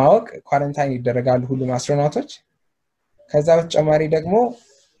ቀድሞ ለማወቅ ኳረንታይን ይደረጋሉ ሁሉም አስትሮናውቶች ከዛ በተጨማሪ ደግሞ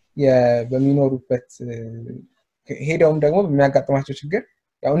በሚኖሩበት ሄደውም ደግሞ በሚያጋጥማቸው ችግር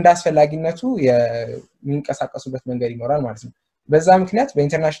ያው እንዳስፈላጊነቱ የሚንቀሳቀሱበት መንገድ ይኖራል ማለት ነው በዛ ምክንያት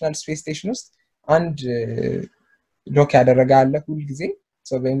በኢንተርናሽናል ስፔስ ስቴሽን ውስጥ አንድ ዶክ ያደረገ አለ ሁሉ ጊዜ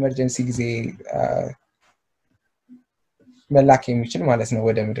በኢመርጀንሲ ጊዜ መላክ የሚችል ማለት ነው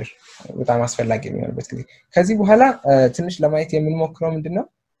ወደ ምድር በጣም አስፈላጊ የሚሆንበት ጊዜ ከዚህ በኋላ ትንሽ ለማየት የምንሞክረው ምንድነው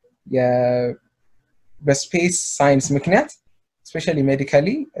በስፔስ ሳይንስ ምክንያት ስፔሻሊ ሜዲካሊ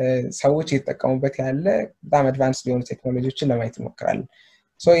ሰዎች የተጠቀሙበት ያለ በጣም አድቫንስድ የሆኑ ቴክኖሎጂዎችን ለማየት እንሞክራለን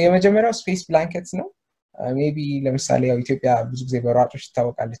ሶ የመጀመሪያው ስፔስ ብላንኬትስ ነው ሜቢ ለምሳሌ ያው ኢትዮጵያ ብዙ ጊዜ በሯጮች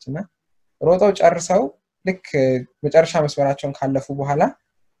ትታወቃለችና ሮጠው ጨርሰው ልክ መጨረሻ መስመራቸውን ካለፉ በኋላ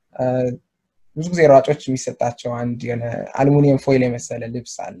ብዙ ጊዜ ሯጮች የሚሰጣቸው አንድ የሆነ አሉሚኒየም ፎይል የመሰለ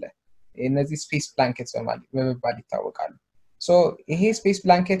ልብስ አለ እነዚህ ስፔስ ብላንኬትስ በመባል ይታወቃሉ ሶ ይሄ ስፔስ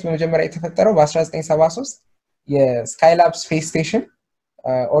ብላንኬት በመጀመሪያ የተፈጠረው በ1973 የስካይላብ ስፔስ ስቴሽን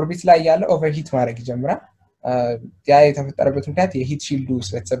ኦርቢት ላይ ያለ ኦቨርሂት ማድረግ ይጀምራል ያ የተፈጠረበት ምክንያት የሂት ሺልዱ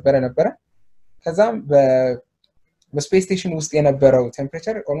ስለተሰበረ ነበር ከዛም በስፔስ ስቴሽን ውስጥ የነበረው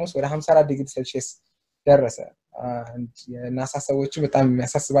ቴምፕሬቸር ኦልሞስት ወደ 54 ዲግሪ ሴልሺየስ ደረሰ የናሳ ሰዎች በጣም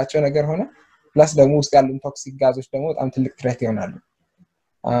የሚያሳስባቸው ነገር ሆነ ፕላስ ደግሞ ውስጥ ያሉ ቶክሲክ ጋዞች ደግሞ በጣም ትልቅ ትሬት ይሆናሉ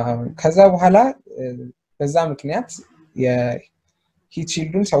ከዛ በኋላ በዛ ምክንያት የሂት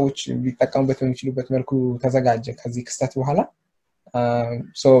ሺልዱን ሰዎች ሊጠቀሙበት በሚችሉበት መልኩ ተዘጋጀ ከዚህ ክስተት በኋላ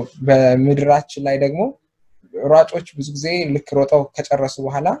ሶ በምድራችን ላይ ደግሞ ሯጮች ብዙ ጊዜ ልክ ሮጠው ከጨረሱ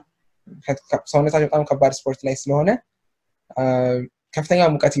በኋላ ሰውነታቸው በጣም ከባድ ስፖርት ላይ ስለሆነ ከፍተኛ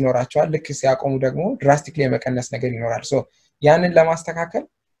ሙቀት ይኖራቸዋል ልክ ሲያቆሙ ደግሞ ድራስቲክሊ የመቀነስ ነገር ይኖራል ሶ ያንን ለማስተካከል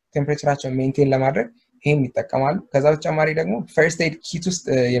ቴምፕሬቸራቸውን ሜንቴን ለማድረግ ይሄን ይጠቀማሉ ከዛ በተጨማሪ ደግሞ ፈርስት ኤድ ኪት ውስጥ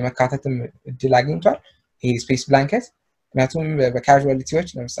የመካተትም እድል አግኝቷል ይሄ ስፔስ ብላንኬት ምክንያቱም በካዡዋሊቲዎች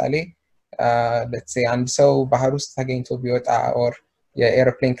ለምሳሌ let's say አንድ ሰው ባህር ውስጥ ተገኝቶ ቢወጣ ኦር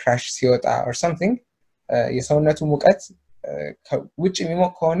የኤሮፕሌን ክራሽ ሲወጣ or something የሰውነቱ ሙቀት ውጭ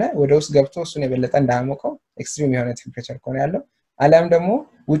የሚሞቅ ከሆነ ወደ ውስጥ ገብቶ እሱን የበለጠ እንዳያሞቀው ኤክስትሪም የሆነ ቴምፕሬቸር ከሆነ ያለው አለም ደግሞ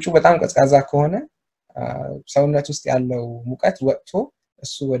ውጭ በጣም ቀዝቃዛ ከሆነ ሰውነት ውስጥ ያለው ሙቀት ወጥቶ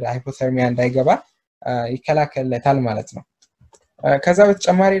እሱ ወደ ሃይፖተርሚያ እንዳይገባ ይከላከልለታል ማለት ነው ከዛ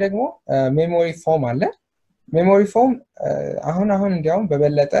በተጨማሪ ደግሞ ሜሞሪ ፎም አለ ሜሞሪ ፎም አሁን እንዲያውም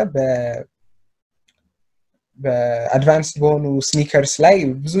በበለጠ በአድቫንስድ በሆኑ ስኒከርስ ላይ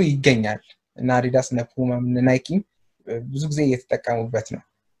ብዙ ይገኛል እና አዲዳስ እና ፑማ እና ናይኪ ብዙ ጊዜ እየተጠቀሙበት ነው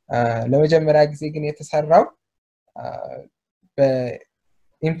ለመጀመሪያ ጊዜ ግን የተሰራው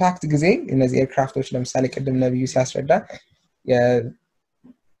በኢምፓክት ጊዜ እነዚህ ኤርክራፍቶች ለምሳሌ ቅድም ነብዩ ሲያስረዳ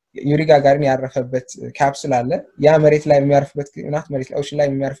ዩሪ ጋጋሪን ያረፈበት ካፕሱል አለ ያ መሬት ላይ የሚያርፍበት ናት መሬት ላይ ኦሽን ላይ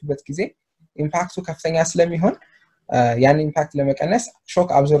የሚያርፍበት ጊዜ ኢምፓክቱ ከፍተኛ ስለሚሆን ያን ኢምፓክት ለመቀነስ ሾክ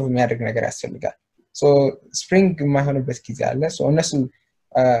አብዞርብ የሚያደርግ ነገር ያስፈልጋል ሶ ስፕሪንግ የማይሆንበት ጊዜ አለ ሶ እነሱ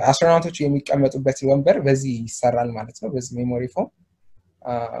አስትሮናውቶቹ የሚቀመጡበት ወንበር በዚህ ይሰራል ማለት ነው በዚህ ሜሞሪ ፎም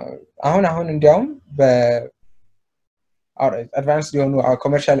አሁን እንዲያውም በአድቫንስድ የሆኑ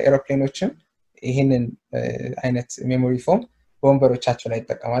ኮመርሻል ኤሮፕሌኖችን ይሄንን አይነት ሜሞሪ ፎም በወንበሮቻቸው ላይ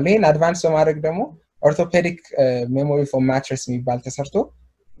ይጠቀማሉ ይሄን አድቫንስ በማድረግ ደግሞ ኦርቶፔዲክ ሜሞሪ ፎም ማትረስ የሚባል ተሰርቶ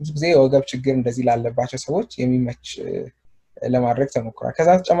ብዙ ጊዜ የወገብ ችግር እንደዚህ ላለባቸው ሰዎች የሚመች ለማድረግ ተሞክሯል ከዛ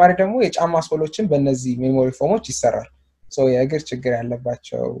በተጨማሪ ደግሞ የጫማ ሶሎችን በእነዚህ ሜሞሪ ፎሞች ይሰራል ሶ የእግር ችግር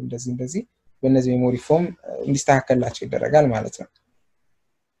ያለባቸው እንደዚህ በእነዚህ ሜሞሪ ፎም እንዲስተካከልላቸው ይደረጋል ማለት ነው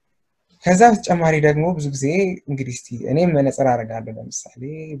ከዛ በተጨማሪ ደግሞ ብዙ ጊዜ እንግዲህ እስቲ እኔም መነጽር አደርጋለሁ ለምሳሌ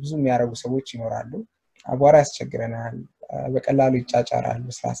ብዙ የሚያረጉ ሰዎች ይኖራሉ አቧራ ያስቸግረናል በቀላሉ ይጫጫራል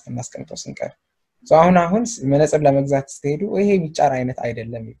በስራስ እናስቀምጠው ስንቀር ሶ አሁን መነጽር ለመግዛት ስትሄዱ ይሄ የሚጫር አይነት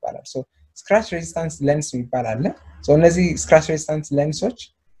አይደለም ይባላል ሶ ስክራች ሬዚስታንስ ሌንስ ይባላል ሶ እነዚህ ስክራች ሬዚስታንስ ሌንሶች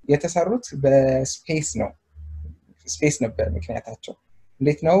የተሰሩት በስፔስ ነው ስፔስ ነበር ምክንያታቸው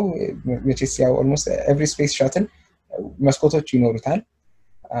እንዴት ነው which ያው almost every space shuttle መስኮቶች ይኖሩታል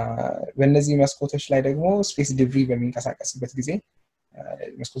በእነዚህ መስኮቶች ላይ ደግሞ ስፔስ ዲብሪ በሚንቀሳቀስበት ጊዜ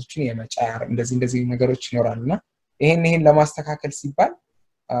መስኮቶችን የመጫር እንደዚህ ነገሮች ይኖራሉና ይሄን ለማስተካከል ሲባል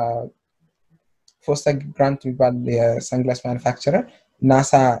ፎስተር ግራንት የሚባል የሰንግላስ ማኑፋክቸረር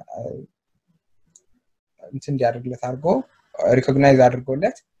ናሳ እንትን እንዲያደርግለት አድርጎ ሪኮግናይዝ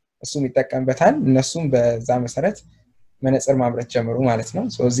አድርጎለት እሱም ይጠቀምበታል እነሱም በዛ መሰረት መነጽር ማምረት ጀመሩ ማለት ነው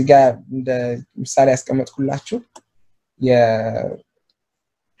ሶ እዚህ ጋር እንደ ምሳሌ ያስቀመጥኩላችሁ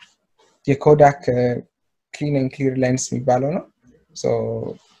የኮዳክ ክሊን ኤንድ ክሊር ሌንስ የሚባለው ነው ሶ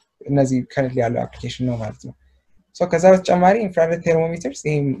እነዚህ ከረንትሊ ያለው አፕሊኬሽን ነው ማለት ነው ሶ ከዛ በተጨማሪ ኢንፍራሬድ ቴርሞሜትርስ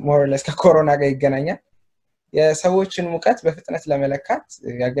ይሄ ሞር ለስ ከኮሮና ጋር ይገናኛል የሰዎችን ሙቀት በፍጥነት ለመለካት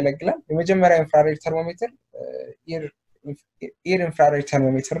ያገለግላል የመጀመሪያ ኢንፍራሬድ ቴርሞሜትር ኢር ኢንፍራሬድ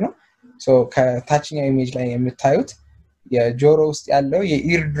ተርሞሜትር ነው ሶ ከታችኛው ኢሜጅ ላይ የምታዩት የጆሮ ውስጥ ያለው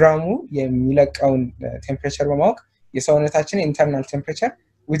የኢር ድራሙ የሚለቀውን ቴምፕሬቸር በማወቅ የሰውነታችን ኢንተርናል ቴምፕሬቸር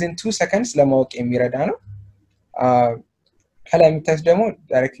within 2 seconds ለማወቅ የሚረዳ ነው ከላይ የምታዩት ደግሞ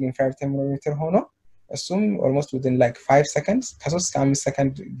ዳይሬክትሊ ኢንፍራሬድ ተርሞሜትር ሆኖ እሱም almost within like 5 seconds ከ3 እስከ 5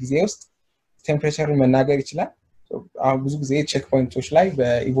 ሰከንድ ጊዜ ውስጥ ቴምፕሬቸርን መናገር ይችላል አሁን ብዙ ጊዜ ቼክ ፖይንቶች ላይ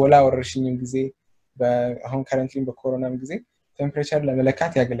በኢቦላ ወረርሽኝም ጊዜ በአሁን ከረንትሊ በኮሮናም ጊዜ ቴምፕሬቸር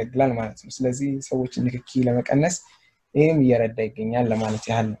ለመለካት ያገለግላል ማለት ነው ስለዚህ ሰዎች ንክኪ ለመቀነስ ይሄም እየረዳ ይገኛል ለማለት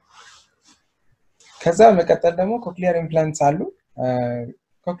ያህል ነው ከዛ መቀጠል ደግሞ ኮክሊየር ኢምፕላንትስ አሉ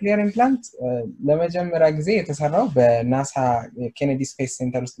ኮክሊየር ኢምፕላንት ለመጀመሪያ ጊዜ የተሰራው በናሳ ኬኔዲ ስፔስ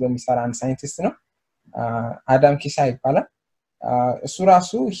ሴንተር ውስጥ በሚሰራ አንድ ሳይንቲስት ነው አዳም ኪሳ ይባላል እሱ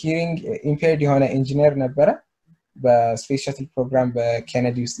ራሱ ሂሪንግ ኢምፔርድ የሆነ ኢንጂነር ነበረ በስፔስ ሸትል ፕሮግራም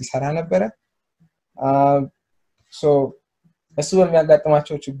በኬኔዲ ውስጥ ይሰራ ነበረ ሶ እሱ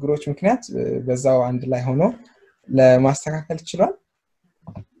በሚያጋጥማቸው ችግሮች ምክንያት በዛው አንድ ላይ ሆኖ ለማስተካከል ይችላል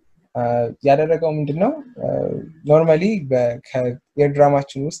ያደረገው ምንድነው ኖርማሊ በኤር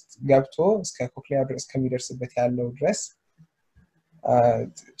ድራማችን ውስጥ ገብቶ እስከ ኮክሊያ ድረስ ከሚደርስበት ያለው ድረስ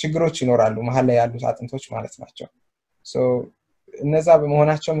ችግሮች ይኖራሉ መሃል ላይ ያሉት አጥንቶች ማለት ናቸው ሶ እነዛ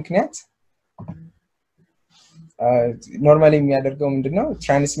በመሆናቸው ምክንያት ኖርማሊ የሚያደርገው ምንድነው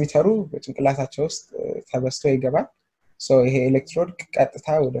ትራንስሚተሩ በጭንቅላታቸው ውስጥ ተበስቶ ይገባል ሶ ይሄ ኤሌክትሮድ ቀጥታ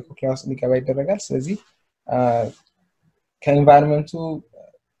ወደ ኮክሊያ ውስጥ ሊገባ ይደረጋል ስለዚህ ከኤንቫይሮንመንቱ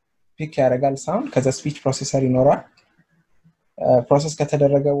ፒክ ያደርጋል ሳውንድ ከዛ ስፒች ፕሮሰሰር ይኖራል ፕሮሰስ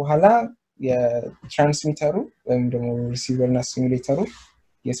ከተደረገ በኋላ የትራንስሚተሩ ወይም ደግሞ ሪሲቨር እና ሲሙሌተሩ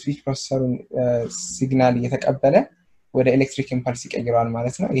የስፒች ፕሮሰሰሩን ሲግናል እየተቀበለ ወደ ኤሌክትሪክ ኢምፐልስ ይቀይራል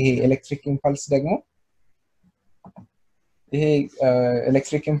ማለት ነው ይሄ ኤሌክትሪክ ኢምፐልስ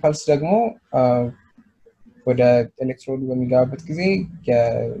ደግሞ ወደ ኤሌክትሮዱ በሚገባበት ጊዜ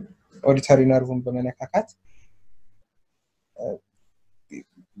የኦዲተሪ ነርቭን በመነካካት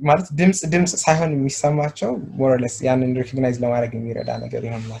ማለት ድምጽ ሳይሆን የሚሰማቸው more or less ያንን ሪኮግናይዝ ለማድረግ የሚረዳ ነገር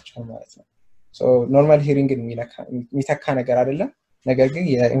ይሆንላቸው ማለት ነው ሶ ኖርማል ሂሪንግን የሚተካ ነገር አይደለም ነገር ግን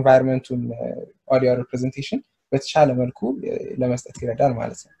የኤንቫይሮንመንቱን ኦዲዮ ሪፕሬዘንቴሽን በተሻለ መልኩ ለመስጠት ይረዳል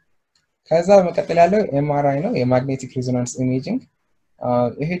ማለት ነው ከዛ መቀጠል ያለው ኤምአርአይ ነው የማግኔቲክ ሬዞናንስ ኢሜጂንግ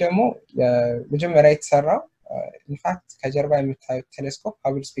ይሄ ደግሞ መጀመሪያ የተሰራው ኢንፋክት ከጀርባ የምታዩት ቴሌስኮፕ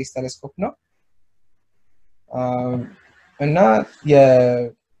ሃብል ስፔስ ቴሌስኮፕ ነው እና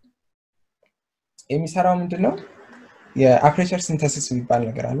የሚሰራው ምንድነው የአፐርቸር ሲንተሲስ የሚባል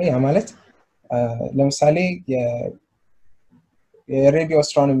ነገር አለ ያ ማለት ለምሳሌ የሬዲዮ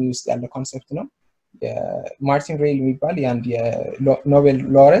አስትሮኖሚ ውስጥ ያለ ኮንሰፕት ነው ማርቲን ሬይል የሚባል አንድ የኖቤል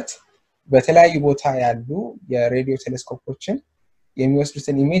ሎሬት በተለያዩ ቦታ ያሉ የሬዲዮ ቴሌስኮፖችን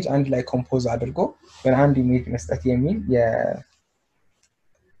የሚወስዱትን ኢሜጅ አንድ ላይ ኮምፖዝ አድርጎ በአንድ ኢሜጅ መስጠት የሚል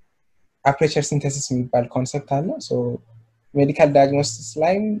የአፐርቸር ሲንተሲስ የሚባል ኮንሰፕት አለ ሶ ሜዲካል ዳያግኖሲስ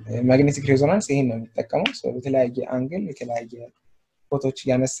ላይ ማግኔቲክ ሬዞናንስ ይሄን ነው የሚጠቀመው ሶ በተለያየ አንግል የተለያየ ፎቶዎች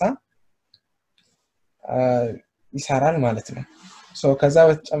ያነሳ ይሰራል ማለት ነው ሶ ከዛ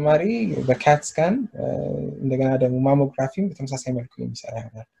በተጨማሪ በካት ስካን እንደገና ደግሞ ማሞግራፊም በተመሳሳይ መልኩ የሚሰራ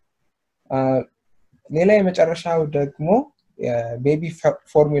ይሆናል ሌላ የመጨረሻው ደግሞ የቤቢ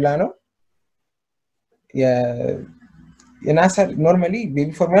ፎርሙላ ነው የናሳ ኖርማሊ ቤቢ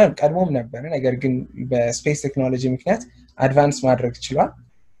ፎርሙላ ቀድሞም ነበር ነገር ግን በስፔስ ቴክኖሎጂ ምክንያት አድቫንስ ማድረግ ይችላል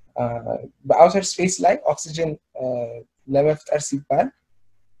በአውተር ስፔስ ላይ ኦክሲጅን ለመፍጠር ሲባል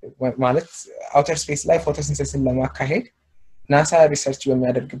ማለት አውተር ስፔስ ላይ ፎቶሲንተሲስን ለማካሄድ ናሳ ሪሰርች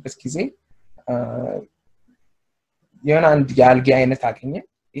በሚያደርግበት ጊዜ የሆነ አንድ የአልጌ አይነት አገኘ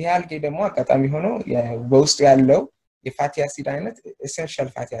ይሄ አልጌ ደግሞ አጋጣሚ ሆኖ በውስጡ ያለው የፋቲ አሲድ አይነት essential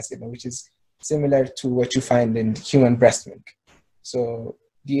fatty acid which is similar to what you find in human breast milk so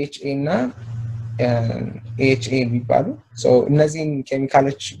DHA እና AHA የሚባሉ so እነዚህ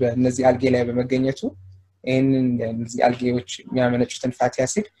ኬሚካሎች በእነዚህ አልጌ ላይ በመገኘቱ እነዚህ አልጌዎች የሚያመነጩትን ፋቲ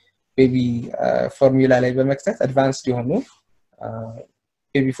አሲድ ቤቢ ፎርሙላ ላይ በመክተት አድቫንስድ የሆኑ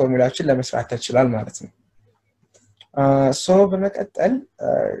ቤቢ ፎርሙላዎችን ለመስራት ተችሏል ማለት ነው so በመቀጠል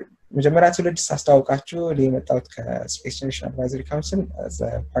መጀመሪያ ትውልድ ሳስተዋውቃችሁ ለመጣሁት ከስፔስ ጀነሬሽን አድቫይዘሪ ካውንስል as a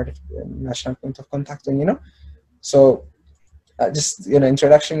part of national point of contact ነው so just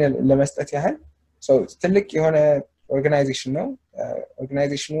introduction ለመስጠት ያህል so ትልቅ የሆነ ኦርጋናይዜሽን ነው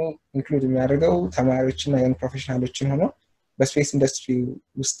ኦርጋናይዜሽኑ ኢንክሉድ የሚያደርገው ተማሪዎችና የንግ ፕሮፌሽናሎችን ሆኖ በስፔስ ኢንደስትሪ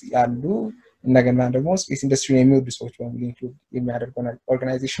ውስጥ ያሉ እንደገና ደግሞ ስፔስ ኢንደስትሪ የሚወዱ ሰዎች በሙሉ ኢንክሉድ የሚያደርገው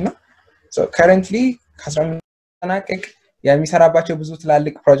ኦርጋናይዜሽን ነው so currently ከ15 የሚሰራባቸው ብዙ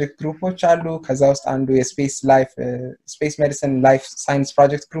ትላልቅ ፕሮጀክት ግሩፖች አሉ ከዛ ውስጥ አንዱ የስፔስ ሜዲሲን ላይፍ ሳይንስ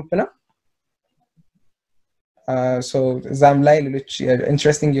ፕሮጀክት ግሩፕ ነው ሶ እዛም ላይ ሌሎች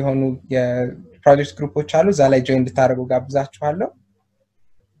ኢንትረስቲንግ የሆኑ የፕሮጀክት ግሩፖች አሉ እዛ ላይ ጆይን እንድታደርጉ ጋብዛችኋለሁ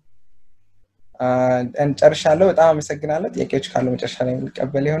እንጨርሻለሁ በጣም አመሰግናለሁ ጥያቄዎች ካሉ መጨረሻ ላይ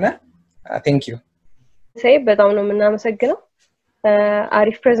እንቀበል ይሆናል ቴንክ ዩ ሳይ በጣም ነው የምናመሰግነው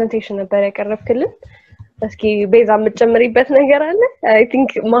አሪፍ ፕሬዘንቴሽን ነበር ያቀረብክልን እስኪ ቤዛ የምትጨምሪበት ነገር አለ አይ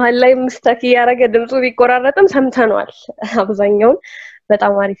ቲንክ መሀል ላይ ምስተክ ያረገ ድምጹ ቢቆራረጥም ሰምተናል አብዛኛውን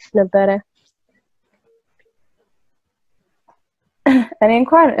በጣም አሪፍ ነበረ እኔ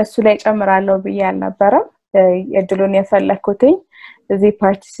እንኳን እሱ ላይ ጨምራለሁ ብያል ነበር የድሉን የፈለኩትኝ እዚህ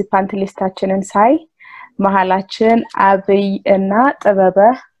ፓርቲሲፓንት ሊስታችንን ሳይ መሐላችን አብይ እና ጥበበ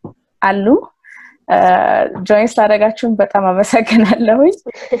አሉ ጆይን ስላደረጋችሁን በጣም አመሰግናለሁ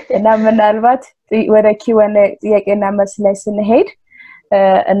እና ምናልባት ወደ Q&A ጥያቄና መልስ ላይ ስንሄድ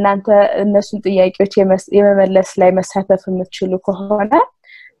እናንተ እነሱን ጥያቄዎች የመመለስ ላይ መሳተፍ የምትችሉ ከሆነ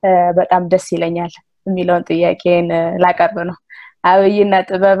በጣም ደስ ይለኛል የሚለውን ጥያቄን ላቀርብ ነው አብይና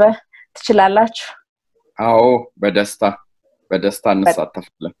ጥበበ ትችላላችሁ አዎ በደስታ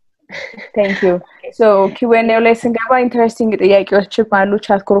እንሳተፋለን Thank you so Q&A ላይ ስንገባ ኢንተረስቲንግ ጥያቄዎች አሉ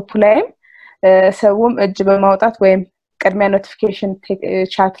ቻት ግሩፕ ላይም ሰውም እጅ በማውጣት ወይም ቅድሚያ ኖቲፊኬሽን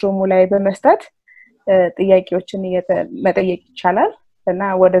ቻት ሩሙ ላይ በመስጠት ጥያቄዎችን መጠየቅ ይቻላል እና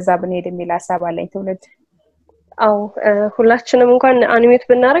ወደዛ ብንሄድ የሚል ሐሳብ አለኝ ትውልድ አው ሁላችንም እንኳን አኒሜት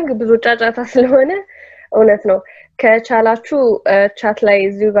ብናረግ ብዙ ጫጫታ ስለሆነ እውነት ነው ከቻላችሁ ቻት ላይ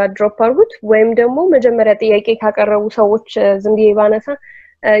እዚሁ ጋር ድሮፕ አድርጉት ወይም ደግሞ መጀመሪያ ጥያቄ ካቀረቡ ሰዎች ዝም ብዬ ባነሳ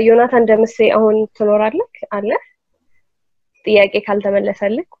ዮናታን ደምሴ አሁን ትኖራለህ አለ ጥያቄ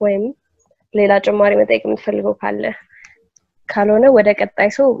ካልተመለሰልክ ወይም ሌላ ጭማሪ መጠየቅ የምትፈልገው ካለ ካልሆነ ወደ ቀጣይ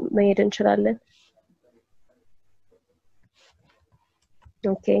ሰው መሄድ እንችላለን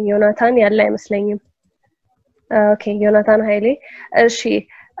ኦኬ ዮናታን ያለ አይመስለኝም ኦኬ ዮናታን ኃይሌ እሺ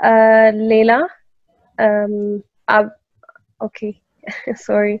ሌላ ኦኬ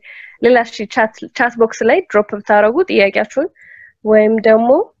ሶሪ ሌላሽ ቻት ቦክስ ላይ ድሮፕ ብታረጉ ጥያቄያችሁን ወይም ደግሞ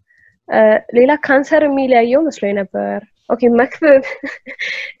ሌላ ካንሰር የሚለያየው መስሎኝ ነበር ኦኬ መክብብ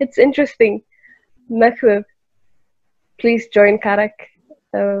it's interesting መክብብ please join ካረክ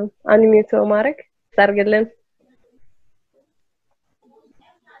አንሚዩት ማረክ ታርገለን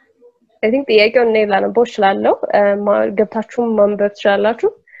I think ጥያቄውን ኔላ ነው ቦሽላለው ገብታችሁም ማንበብ ትችላላችሁ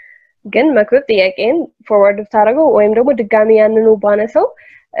ግን መክብብ ጥያቄን forward ብታረገው ወይም ደግሞ ድጋሚ ያንኑ ባነሰው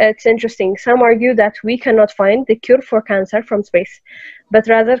it's interesting some argue that we cannot find the cure for cancer from space but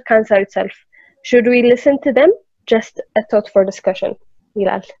rather cancer itself should we listen to them just a thought for discussion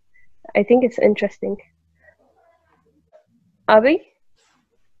ይላል I think it's interesting Abi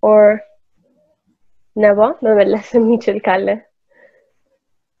or Neva መመለስ የሚችል ካለ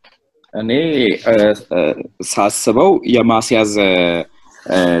እኔ ሳስበው የማስያዝ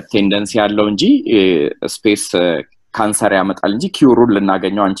ቴንደንሲ ያለው እንጂ ስፔስ ካንሰር ያመጣል እንጂ ኪዩሩን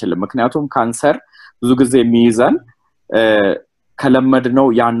ልናገኘው አንችልም ምክንያቱም ካንሰር ብዙ ጊዜ የሚይዘን ከለመድነው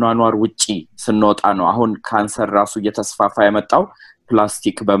ያኗኗር ውጪ ስንወጣ ነው አሁን ካንሰር ራሱ እየተስፋፋ የመጣው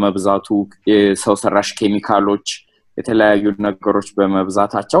ፕላስቲክ በመብዛቱ ሰው ሰራሽ ኬሚካሎች የተለያዩ ነገሮች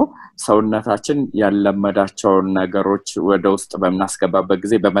በመብዛታቸው ሰውነታችን ያለመዳቸው ነገሮች ወደ ውስጥ በመናስገባበት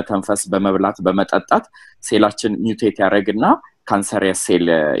ጊዜ በመተንፈስ በመብላት በመጠጣት ሴላችን ሚውቴት ያደርግና ካንሰር ሴል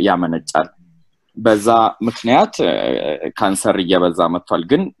ያመነጫል በዛ ምክንያት ካንሰር እየበዛ መጥቷል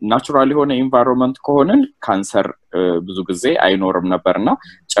ግን ናቹራል የሆነ ኢንቫይሮንመንት ከሆነን ካንሰር ብዙ ጊዜ አይኖርም ነበርና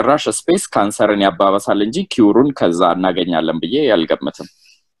ጭራሽ ስፔስ ካንሰርን ያባባሳል እንጂ ኪዩሩን ከዛ እናገኛለን ብዬ ያልገመትም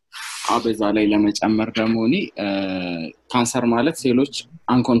አበዛ ላይ ለመጨመር ደግሞ እኔ ካንሰር ማለት ሴሎች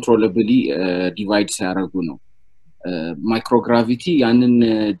አንኮንትሮለብሊ ዲቫይድ ሲያደርጉ ነው ማይክሮግራቪቲ ያንን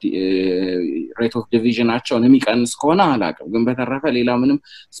ሬት ኦፍ ዲቪዥናቸውን የሚቀንስ ከሆነ አላቀም ግን በተረፈ ሌላ ምንም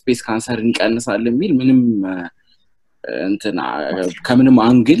ስፔስ ካንሰርን ይቀንሳል የሚል ምንም እንትና ከምንም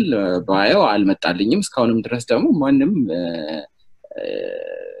አንግል ባየው አልመጣልኝም እስካሁንም ድረስ ደግሞ ማንንም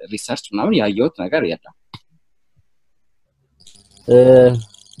ሪሰርች ምናምን ያየሁት ነገር የለም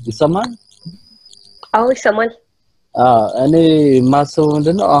ይሰማል አዎ ይሰማል እኔ ማሰብ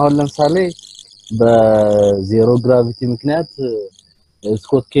ምንድነው አሁን ለምሳሌ በዜሮ ግራቪቲ ምክንያት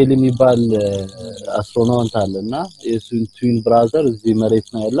ስኮት ኬሊ የሚባል አስትሮኖት አለና የሱ ትዊን ብራዘር እዚህ መሬት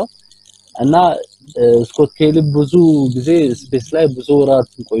ነው ያለው እና ስኮት ኬሊ ብዙ ጊዜ ስፔስ ላይ ብዙ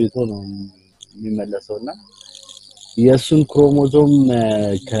ወራት ቆይቶ ነው የሚመለሰውና የሱን ክሮሞዞም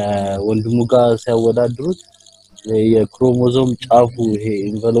ከወንድሙ ጋር ሲያወዳድሩት የክሮሞዞም ጫፉ ይሄ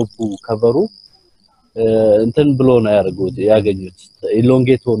ኢንቨሎፑ ከቨሩ እንትን ብሎ ነው ያገኙት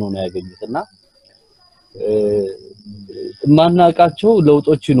ኢሎንጌት ሆኖ ነው ያገኙትና ማናቃቸው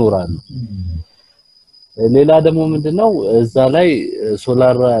ለውጦች ይኖራሉ ሌላ ደግሞ ምንድነው እዛ ላይ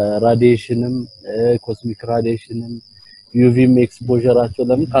ሶላር ራዲዬሽንም ኮስሚክ ራዲዬሽንን ዩቪም ኤክስፖዠራቸው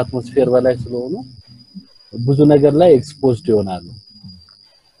ለምን ከአትሞስፌር በላይ ስለሆኑ ብዙ ነገር ላይ ኤክስፖዝድ ይሆናሉ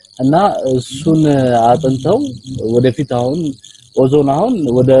እና እሱን አጥንተው ወደፊት አሁን ኦዞን አሁን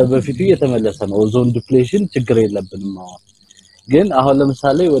ወደ በፊቱ እየተመለሰ ነው ኦዞን ዲፕሌሽን ችግር የለብንም አሁን ግን አሁን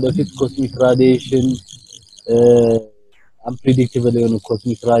ለምሳሌ ወደፊት ኮስሚክ ራዲዬሽን unpredictable የሆነ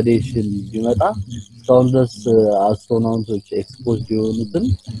ኮስሚክ ራዲዬሽን ቢመጣ እስካሁን ድረስ አስትሮናውቶች ኤክስፖዝድ የሆኑትን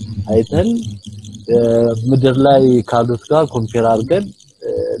አይተን ምድር ላይ ካሉት ጋር ኮምፔር አድርገን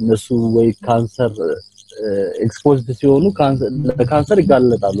እነሱ ወይ ካንሰር ኤክስፖዝድ ሲሆኑ ለካንሰር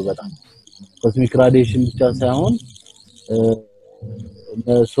ይጋለጣሉ በጣም ኮስሚክ ራዲዬሽን ብቻ ሳይሆን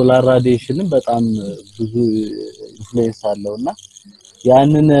ሶላር ራዲዬሽንም በጣም ብዙ ኢንፍሉዌንስ አለውና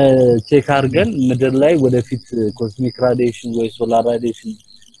ያንን ቼክ አድርገን ምድር ላይ ወደፊት ኮስሚክ ራዲዬሽን ወይ ሶላር ራዲዬሽን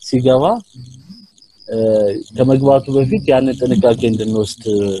ሲገባ ከመግባቱ በፊት ያንን ጥንቃቄ እንድንወስድ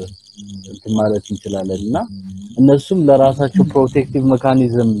ማለት እንችላለንና እነሱም ለራሳቸው ፕሮቴክቲቭ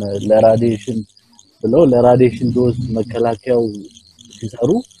ሜካኒዝም ለራዲዬሽን ብለው ለራዲዬሽን ዶዝ መከላከያው ሲሰሩ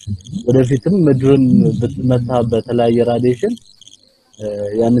ወደፊትም ምድርን በተመታ በተለያየ ራዲዬሽን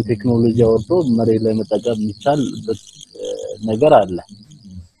ያንን ቴክኖሎጂ አውጥቶ መሬት ላይ መጠቀም ይቻል ነገር አለ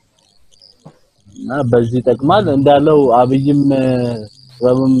እና በዚህ ተቅማል እንዳለው አብይም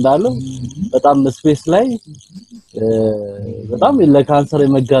ረብም እንዳለው በጣም ስፔስ ላይ በጣም ለካንሰር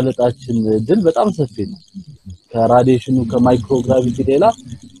የመጋለጣችን ድል በጣም ሰፊ ነው ከራዲዬሽኑ ከማይክሮግራቪቲ ሌላ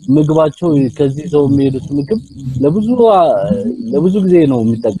ምግባቸው ከዚህ ሰው የሚሄዱት ምግብ ለብዙ ጊዜ ነው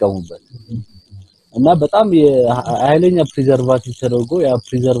የሚጠቀሙበት እና በጣም የኃይለኛ ፕሪዘርቫቲቭ ተደርጎ ያ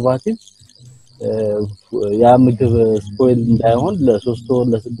ፕሪዘርቫቲቭ ያ ምግብ ስፖይል እንዳይሆን ለ3 ወር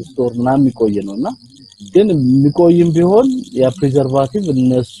ለ6 ወር ምናምን ይቆይ ነውና ግን የሚቆይም ቢሆን ያ ፕሪዘርቫቲቭ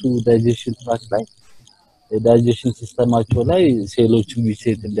እነሱ ዳይጀሽን ትራክ ላይ ዳይጀሽን ሲስተማቸው ላይ ሴሎቹ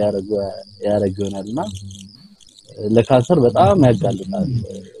ሪሴት እንዲያደርጉ ያደርጋልና ለካንሰር በጣም ያጋልጣል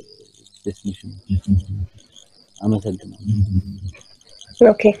ዴፊኒሽን አመሰግናለሁ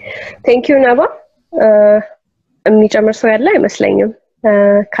ኦኬ ቴንክ ዩ ነባ የሚጨምር ሰው ያለ አይመስለኝም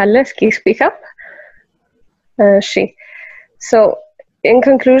ካለ እስኪ ስፒክ አፕ እሺ so in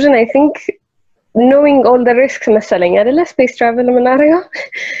conclusion I think knowing all the risks መሰለኝ አይደለ ስፔስ ትራቨል ምናረጋው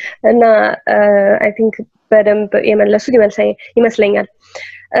እና I think በደንብ የመለሱት ይመስለኛል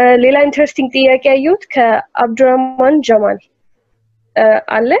ሌላ ኢንተረስቲንግ ጥያቄ ያዩት ከአብዱራህማን ጀማል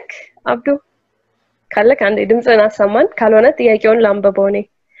አለክ አብዱ ካለክ አንዴ ድምጽን አሰማን ካልሆነ ጥያቄውን ላንበበው ነኝ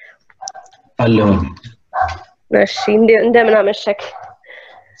አለው እሺ እንደምን አመሸክ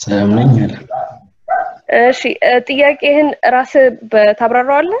ሰላም ነኝ እሺ ጥያቄህን ራስ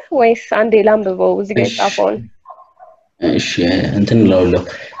በታብራራዋለህ ወይስ አንዴ ላንብበው እዚህ ጋር ጻፈውን እሺ እንትን ላውለው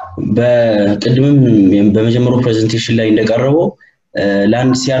በቅድምም በመጀመሪያው ፕሬዘንቴሽን ላይ እንደቀረበው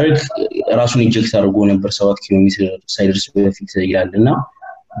ላንድ ሲያርግ ራሱን ኢንጀክት አድርጎ ነበር 7 ኪሎ ሜትር ሳይደርስ በፊት ይላልና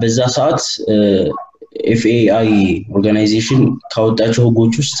በዛ ሰዓት FAI ኦርጋናይዜሽን ካወጣቸው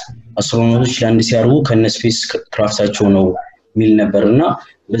ህጎች ውስጥ አስትሮናውቶች ላንድ ሲያርጉ ከነ ስፔስ ክራፍታቸው ነው ሚል ነበርና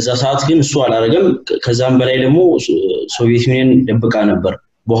በዛ ሰዓት ግን እሱ አላረገም ከዛም በላይ ደግሞ ሶቪየት ዩኒየን ደብቃ ነበር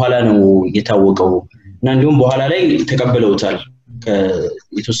በኋላ ነው የታወቀው እና እንዲሁም በኋላ ላይ ተቀበለውታል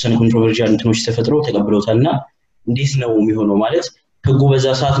የተወሰነ ኮንትሮቨርሺያል እንትኖች ተፈጥረው ተቀበለውታልና እንዴት ነው የሚሆነው ማለት ህጉ በዛ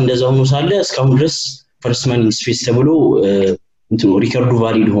ሰዓት እንደዛ ሆኖ ሳለ እስካሁን ድረስ ፈርስት ማን ኢን ስፔስ ተብሎ እንትኑ ሪከርዱ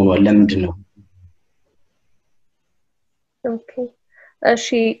ቫሊድ ሆኗል ለምንድን ነው ኦኬ እሺ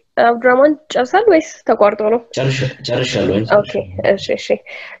አብዱራህማን ጨርሳል ወይስ ተቋርጦ ነው ጨርሻለሁ ኦኬ እሺ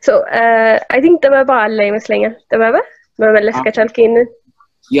so I think ጥበባ አለ ይመስለኛል ጥበባ መመለስ ከቻልክ ይሄንን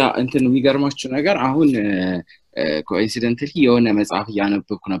ያ እንትን የሚገርማችሁ ነገር አሁን ኮኢንሲደንታሊ የሆነ መጽሐፍ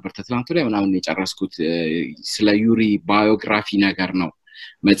ያነበብኩ ነበር ተትላንቱ ላይ ምናምን የጨረስኩት ስለ ዩሪ ባዮግራፊ ነገር ነው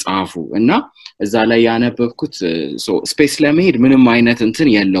መጽሐፉ እና እዛ ላይ ያነበብኩት ስፔስ ለመሄድ ምንም አይነት እንትን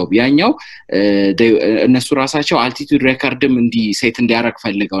የለው ያኛው እነሱ ራሳቸው አልቲቲዩድ ሬከርድም እንዲ ሴት እንዲያረግ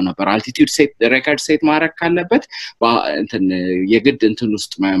ፈልገው ነበር አልቲቲዩድ ሴት ሬከርድ ሴት ማረግ ካለበት እንትን የግድ እንትን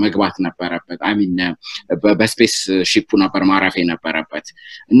ውስጥ መግባት ነበረበት አይ ሚን በስፔስ ሺፑ ነበር ማረፍ የነበረበት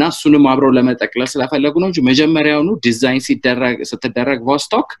እና እሱንም አብረው ለመጠቅለል ስለፈለጉ ነው እንጂ መጀመሪያውኑ ዲዛይን ስትደረግ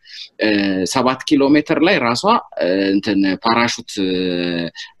ቮስቶክ 7 ኪሎ ሜትር ላይ ራሷ እንትን ፓራሹት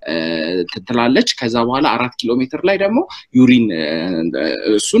ትላለች ከዛ በኋላ 4 ኪሎ ሜትር ላይ ደግሞ ዩሪን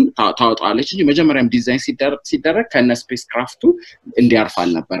እሱን ታወጣለች እንጂ መጀመሪያም ዲዛይን ሲደረግ ከነ ስፔስ ክራፍቱ እንዲያርፍ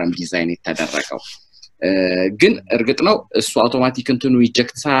አልነበረም ዲዛይን የተደረገው ግን እርግጥ ነው እሱ አውቶማቲክ እንትኑ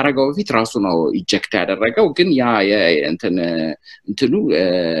ኢጀክት ሳያረጋው በፊት ራሱ ነው ኢጀክት ያደረገው ግን ያ እንትኑ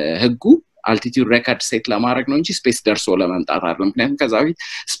ህጉ altitude record set ለማድረግ ነው እንጂ ስፔስ ደርሶ ለመምጣት አይደለም ምክንያቱም ከዛ በፊት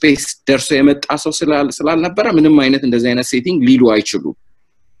ስፔስ ደርሶ የመጣ ሰው ስላልነበረ ምንም አይነት እንደዚህ አይነት ሴቲንግ ሊሉ አይችሉ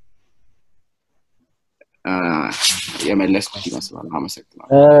የመለስኩት ይመስላል አመሰግናለሁ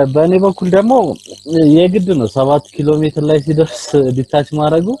በእኔ በኩል ደግሞ የግድ ነው 7 ኪሎ ሜትር ላይ ሲደርስ ዲታች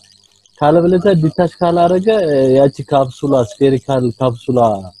ማድረጉ ካለበለዚያ ዲታች ካላረገ ያቺ ካፕሱላ ስፌሪካል ካፕሱላ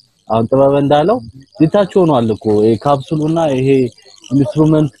አሁን ጥበብ እንዳለው ዲታች ሆኗል እኮ ይሄ ካፕሱሉና ይሄ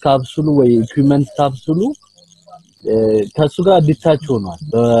ኢንስትሩመንት ካፕሱሉ ወይ ኢኩዊፕመንት ካፕሱሉ ከሱ ጋር ዲታች ሆኗል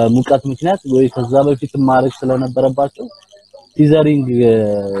በሙቀት ምክንያት ወይ ከዛ በፊት ማረግ ስለነበረባቸው ቲዘሪንግ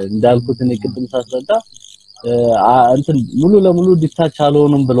እንዳልኩት እኔ ቅድም ሳስረዳ እንትን ሙሉ ለሙሉ ዲታች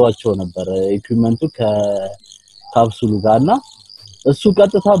አልሆነም ብለዋቸው ነበር ኢኩዊፕመንቱ ከካፕሱሉ ጋርና እሱ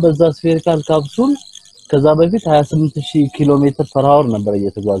ቀጥታ በዛ ስፌሪካል ካፕሱል ከዛ በፊት 28000 ኪሎ ሜትር ፐር አወር ነበር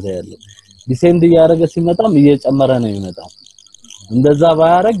እየተጓዘ ያለው ዲሴንድ ያረገ ሲመጣም እየጨመረ ነው የሚመጣው እንደዛ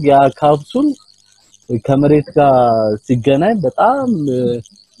ባያረግ ያ ካፕሱል ከመሬት ጋር ሲገናኝ በጣም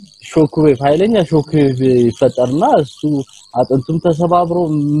ሾክዌቭ ኃይለኛ ሾክዌቭ ይፈጠርና እሱ አጥንቱም ተሰባብሮ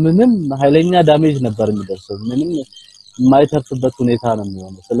ምንም ኃይለኛ ዳሜጅ ነበር የሚደርሰው ምንም የማይተርፍበት ሁኔታ ነው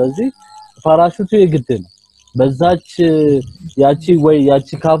የሚሆነው ስለዚህ ፓራሹቱ የግድ ነው በዛች ያቺ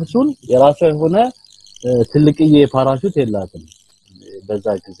ካፕሱል የራሷ የሆነ ትልቅዬ ፓራሹት የላትም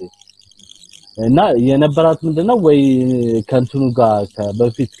በዛ ጊዜ እና የነበራት ምንድነው ወይ ከንቱኑ ጋር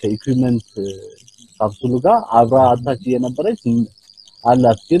በፊት ከኢኩዊፕመንት ካፕሱሉ ጋር አብራ አታች የነበረች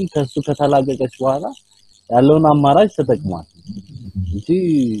አላት ግን ከሱ ከተላቀቀች በኋላ ያለውን አማራጭ ተጠቅሟል እንጂ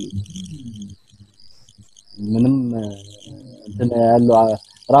ምንም እንትን ያለው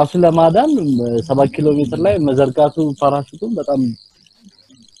ራሱ ለማዳን 7 ኪሎ ሜትር ላይ መዘርጋቱ ፓራሹቱን በጣም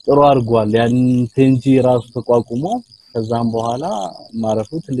ጥሩ አድርጓል ያን ቴንጂ ራሱ ተቋቁሞ ከዛም በኋላ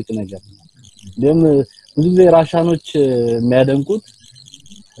ማረፉ ትልቅ ነገር ነው ደም ብዙ ጊዜ ራሻኖች የሚያደንቁት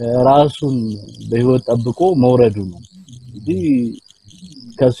ራሱን በህይወት ጠብቆ መውረዱ ነው እንጂ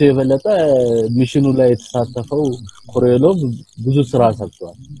ከሱ የበለጠ ሚሽኑ ላይ የተሳተፈው ኮሬሎቭ ብዙ ስራ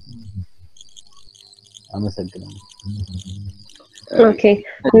ሰርቷል አመሰግናለሁ ኦኬ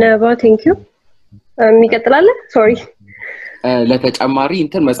ነባ ቴንክ ዩ የሚቀጥላል ሶሪ ለተጨማሪ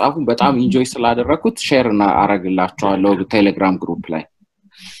እንትን መጽሐፉን በጣም ኢንጆይ ስላደረኩት ሼር እና አረግላችኋለሁ ቴሌግራም ግሩፕ ላይ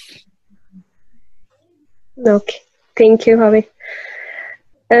ኦኬ ቴንክ ዩ ሀቤ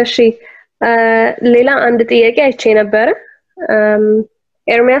እሺ ሌላ አንድ ጥያቄ አይቼ ነበር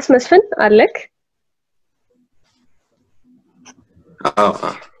ኤርሚያስ መስፍን አለክ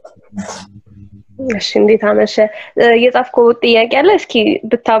እሺ እንዴት አመሸ የጻፍከው ጥያቄ አለ እስኪ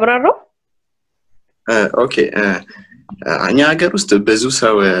ብታብራራው ኦኬ እኛ ሀገር ውስጥ ብዙ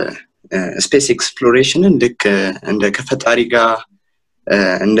ሰው ስፔስ ኤክስፕሎሬሽንን ልክ እንደ ከፈጣሪ ጋር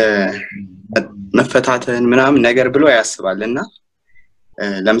እንደ መፈታተን ምናምን ነገር ብሎ ያስባልና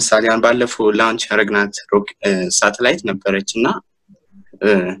ለምሳሌ አሁን ባለፈው ላንች ያረግናት ሳተላይት ነበረችና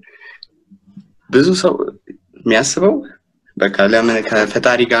ብዙ ሰው የሚያስበው በቃ ለምን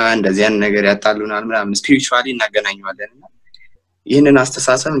ከፈጣሪ ጋር እንደዚህ አይነት ነገር ያጣሉናል ምናምን ስፒሪቹዋሊ እናገናኘዋለንና ይሄንን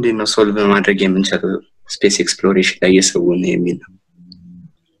አስተሳሰብ እንዴት ነው ሶልቭ ማድረግ የምንችለው ስፔስ ኤክስፕሎሬሽን ላይ የሰውን የሚል ነው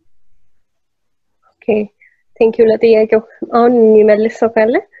ኦኬ ቴንክ ዩ ለጥያቄው አሁን የሚመልስ ሰው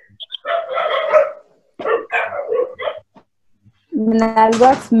ካለ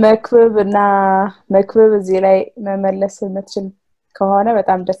ምናልባት መክብብ እዚህ ላይ መመለስ የምትችል ከሆነ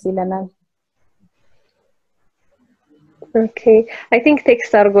በጣም ደስ ይለናል ኦኬ አይ ቲንክ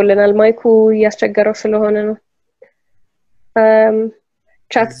ቴክስት አድርጎልናል ማይኩ ያስቸገረው ስለሆነ ነው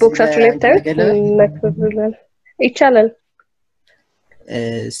ቻት ቦክሳችሁ ላይ ታዩት መክብብላል ይቻላል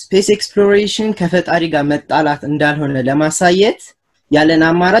ስፔስ ኤክስፕሎሬሽን ከፈጣሪ ጋር መጣላት እንዳልሆነ ለማሳየት ያለን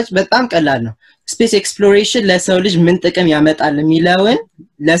አማራጭ በጣም ቀላል ነው ስፔስ ኤክስፕሎሬሽን ለሰው ልጅ ምን ጥቅም ያመጣል የሚለውን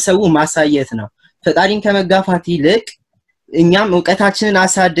ለሰው ማሳየት ነው ፈጣሪን ከመጋፋት ይልቅ እኛም ዕውቀታችንን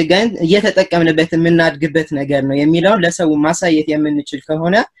አሳድገን እየተጠቀምንበት የምናድግበት ነገር ነው የሚለው ለሰው ማሳየት የምንችል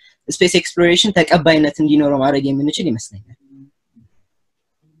ከሆነ ስፔስ ኤክስፕሎሬሽን ተቀባይነት እንዲኖረው ማድረግ የምንችል ይመስለኛል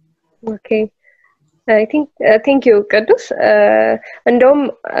ኦኬ አይ ቲንክ ቴንክ ዩ ቅዱስ እንደውም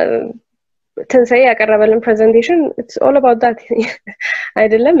ትንሳኤ ያቀረበልን ፕሬዘንቴሽን it's all about that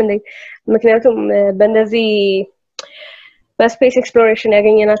አይደለም እንዴ ምክንያቱም በእነዚህ በስፔስ ኤክስፕሎሬሽን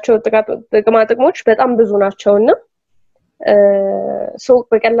ያገኘናቸው ጥቅሞች በጣም ብዙ ናቸውና ሶ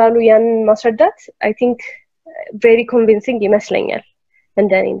በቀላሉ ያን ማስረዳት አይ ቲንክ very convincing ይመስለኛል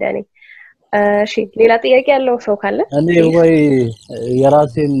እንደኔ እሺ ሌላ ጥያቄ ያለው ሰው ካለ እኔ ወይ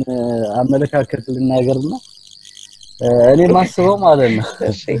የራሴን አመለካከት ልናገርና እኔ ማስበው ማለት ነው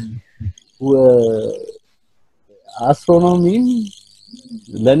እሺ አስትሮኖሚ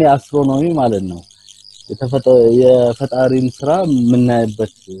ለኔ አስትሮኖሚ ማለት ነው የፈጣሪን ስራ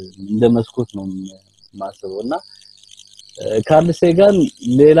ምናይበት እንደ መስኮት ነው ማስበውና ካርል ሴጋን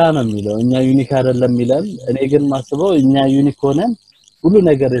ሌላ ነው የሚለው እኛ ዩኒክ አይደለም ይላል እኔ ግን ማስበው እኛ ዩኒክ ሆነን ሁሉ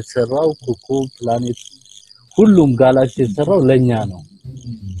ነገር የተሰራው ኮከብ ፕላኔት ሁሉም ጋላክሲ የተሰራው ለኛ ነው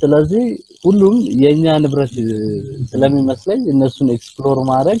ስለዚህ ሁሉም የኛ ንብረት ስለሚመስለኝ እነሱን ኤክስፕሎር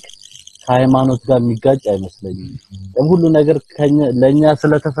ማድረግ ከሃይማኖት ጋር የሚጋጭ አይመስለኝም ሁሉ ነገር ለኛ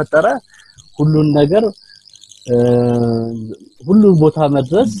ስለተፈጠረ ሁሉን ነገር ሁሉ ቦታ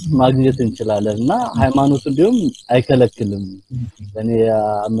መድረስ ማግኘት እንችላለንና ሃይማኖቱ እንዲሁም አይከለክልም ለኔ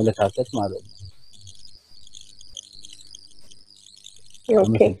አመለካከት ማለት ነው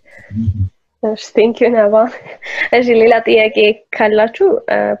ኦኬ thank you ነባ እሺ ሌላ ጥያቄ ካላችሁ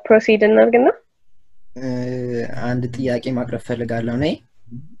ፕሮሲድ እናርግና አንድ ጥያቄ ማቅረብ ፈልጋለሁ ነኝ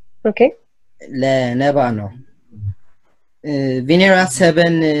ኦኬ ለነባ ነው ቬኔራ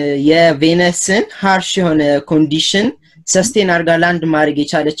 7 የቬነስን ሃርሽ የሆነ ኮንዲሽን ሰስቴን አርጋ ላንድ ማድረግ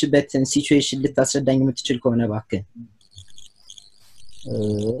የቻለችበትን ሲቹዌሽን ልታስረዳኝ የምትችል ከሆነ ባክህ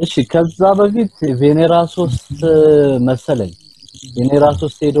እሺ ከዛ በፊት ቬኔራ 3 መሰለኝ ቬኔራ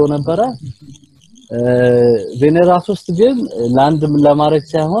 3 ሄዶ ነበር ቬኔራ 3 ግን ላንድ ለማድረግ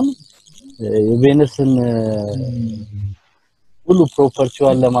ሳይሆን የቬነስን ሁሉ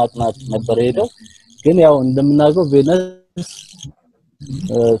ፕሮፐርቲዋን ለማጥናት ነበር ሄደው ግን ያው እንደምናውቀው ቬነስ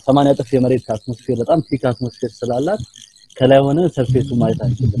 80 እጥፍ የመሬት አትሞስፌር በጣም ቲክ አትሞስፌር ስላላት ከላይ ሆነ ሰርፌሱ ማየት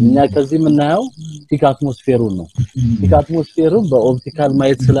አንችልም እኛ ከዚህ የምናየው ቲክ አትሞስፌሩን ነው ቲክ አትሞስፌሩን በኦፕቲካል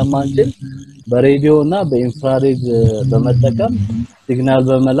ማየት ስለማንችል በሬዲዮና በኢንፍራሬድ በመጠቀም ሲግናል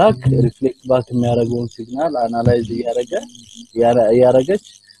በመላክ ሪፍሌክት ባክ የሚያደርገውን ሲግናል አናላይዝ ያረጋች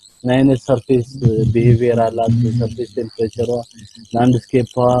ናይነት ሰርፌስ ቢሄቪየር አላት ሰርፌስ ቴምፕሬቸሯ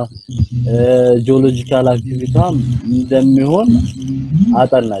ላንድስኬፕ ጂኦሎጂካል አክቲቪቲ እንደሚሆን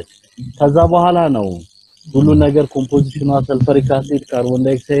አጠናች ከዛ በኋላ ነው ሁሉ ነገር ኮምፖዚሽኗ ሰልፈሪክ አሲድ ካርቦን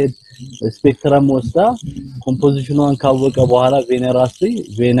ዳይኦክሳይድ ስፔክትረም ወስዳ ኮምፖዚሽኗን ካወቀ በኋላ ቬኔራ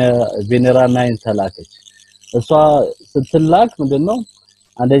 9 ተላከች እሷ ስትላክ ምንድነው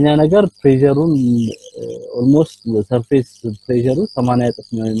አንደኛ ነገር ፕሬሸሩን ኦልሞስት ሰርፌስ ፕሬሸሩ 80 እጥፍ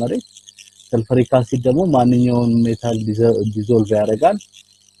ነው የመሬት ሰልፈሪክ አሲድ ደግሞ ማንኛውን ሜታል ዲዞልቭ ያደርጋል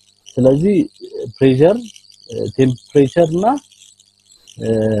ስለዚህ ፕሬሸር ቴምፕሬቸር እና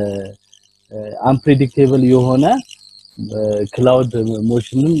አንፕሬዲክቴብል የሆነ ክላውድ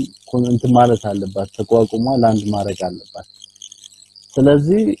ሞሽንን ኮንት ማለት አለባት ተቋቁሟ ላንድ ማድረግ አለባት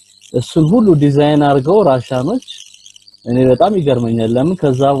ስለዚህ እሱን ሁሉ ዲዛይን አድርገው ራሻኖች እኔ በጣም ይገርመኛል ለምን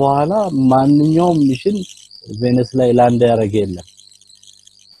ከዛ በኋላ ማንኛውም ሚሽን ቬነስ ላይ ላንድ ያደረገ የለም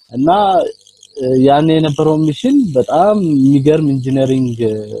እና ያኔ የነበረው ሚሽን በጣም የሚገርም ኢንጂነሪንግ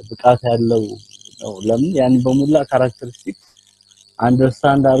ብቃት ያለው ነው ለምን ያን በሙላ ካራክተሪስቲክ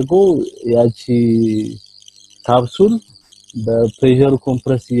አንደርስታንድ አድርጎ ያቺ ካፕሱል በፕሬሸር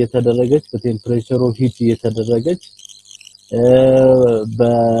ኮምፕረስ እየተደረገች በቴምፕሬቸር ኦፍ ሂት እየተደረገች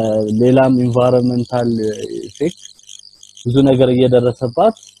በሌላም ኢንቫይሮንመንታል ኢፌክት ብዙ ነገር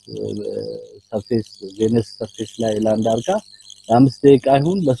እየደረሰባት ሰርፌስ ቬነስ ሰርፌስ ላይ ላንድ አርጋ 5 ደቂቃ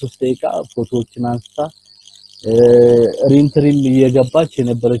ይሁን ለ3 ደቂቃ ፎቶዎችን አንስታ ሪንትሪም እየገባች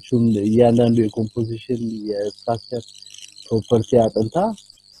የነበረችውን እያንዳንዱ የኮምፖዚሽን የስትራክቸር ፕሮፐርቲ አጥንታ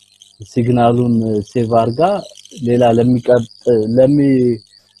ሲግናሉን ሴቭ አርጋ ሌላ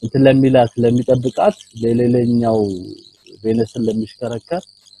ለሚላት ለሚጠብቃት ለሌላኛው ቬነስን ለሚሽከረከር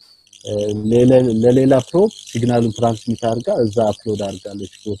ለሌላ ፕሮብ ሲግናሉን ትራንስሚት አርጋ እዛ አፕሎድ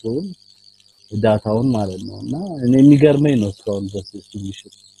አርጋለች ፎቶውን ዳታውን ማለት ነውና እኔ የሚገርመኝ ነው እስካሁን ድረስ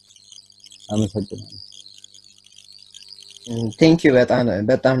ሶሉሽን አመሰግናለሁ ቴንክ ዩ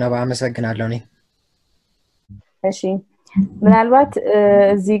በጣም ነው አመሰግናለሁ እኔ እሺ ምናልባት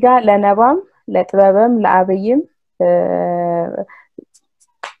እዚህ ጋር ለነባም ለጥበብም ለአብይም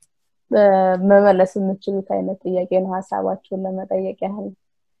መመለስ የምትችሉት አይነት ጥያቄ ነው ሐሳባችሁን ለመጠየቅ ያህል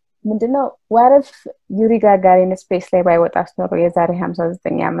ምንድነው ዋረፍ ዩሪ ጋጋሪን ስፔስ ላይ ባይወጣስ ኖሮ የዛሬ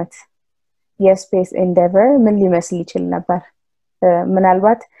 59 ዓመት የስፔስ ኤንዴቨር ምን ሊመስል ይችል ነበር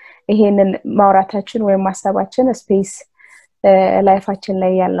ምናልባት ይሄንን ማውራታችን ወይም ማስተባችን ስፔስ ላይፋችን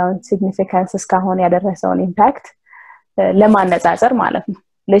ላይ ያለውን ሲግኒፊካንስ እስካሁን ያደረሰውን ኢምፓክት ለማነጻጸር ማለት ነው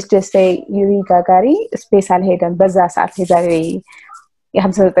let's just say ዩሪ ጋጋሪ ስፔስ አልሄደም በዛ ሰዓት የዛሬ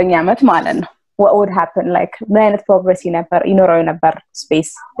 59 ዓመት ማለት ነው what would happen like ምን አይነት ፕሮግረስ ይኖረው ነበር ስፔስ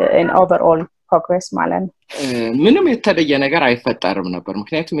in overall progress ማለት ነው ምንም የተለየ ነገር አይፈጠርም ነበር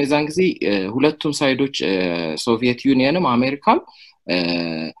ምክንያቱም የዛን ጊዜ ሁለቱም ሳይዶች ሶቪየት ዩኒየንም አሜሪካም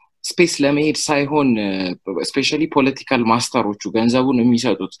ስፔስ ለመሄድ ሳይሆን ስፔሻሊ ፖለቲካል ማስተሮቹ ገንዘቡን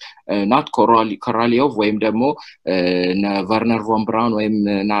የሚሰጡት ናት ኮራሊዮቭ ወይም ደግሞ ቨርነር ቮን ብራውን ወይም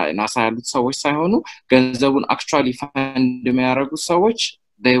ናሳ ያሉት ሰዎች ሳይሆኑ ገንዘቡን አክቹአሊ ፋንድ የሚያደርጉት ሰዎች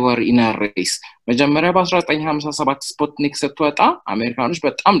they were in a race መጀመሪያ በ1957 ስፑትኒክ ስትወጣ አሜሪካኖች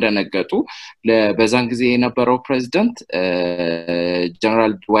በጣም ደነገጡ በዛን ጊዜ የነበረው ፕሬዝዳንት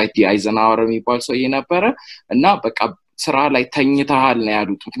ጀነራል ድዋይት ዲ አይዘንሃወር የሚባል ሰው የነበረ እና በቃ ስራ ላይ ተኝተሃል ነው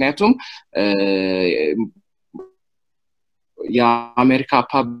ያሉት ምክንያቱም የአሜሪካ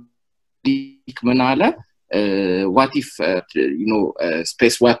ፐብሊክ ምን አለ what if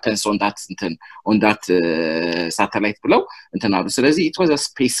space weapons on that satellite below እንተናሉ ስለዚህ it was a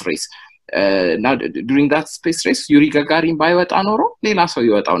space race now during that space race Yuri Gagarin ባይወጣ ኖሮ ሌላ ሰው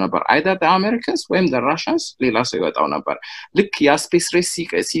ይወጣው ነበር either the Americans or the Russians ሌላ ሰው ይወጣው ነበር ልክ ያ space race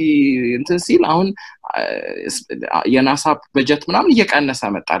እንትን ሲል አሁን የናሳ በጀት ምናምን እየቀነሰ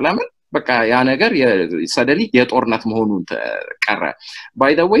መጣ ለምን በቃ ያ ነገር ሰደሊ የጦርነት መሆኑን ተቀረ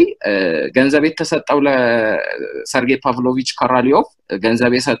by the way ገንዘብ የተሰጠው ለሰርጌይ ፓቭሎቪች ኮራሊዮቭ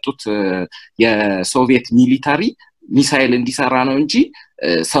ገንዘብ የሰጡት የሶቪየት ሚሊታሪ ሚሳይል እንዲሰራ ነው እንጂ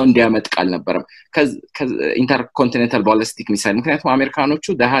ሰው እንዲያመጥ ቃል ነበርም ኢንተርኮንቲኔንታል ባሊስቲክ ሚሳይል ምክንያቱም አሜሪካኖቹ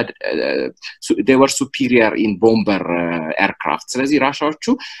they were superior in bomber aircraft ስለዚህ ራሻዎቹ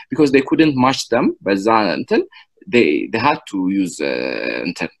because they couldn't match them በዛ እንትን they had to use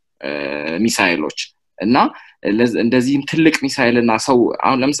ሚሳይሎች እና እንደዚህም ትልቅ ሚሳይልና ሰው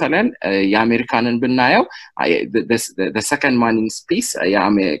አሁን ለምሳሌ የአሜሪካንን ብናየው the second man in space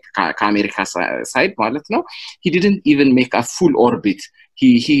ከአሜሪካ ሳይድ ማለት ነው he didn't even make a full orbit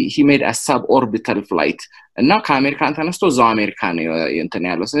he made a suborbital flight እና ከአሜሪካን ተነስቶ ዛው አሜሪካ ነው እንትን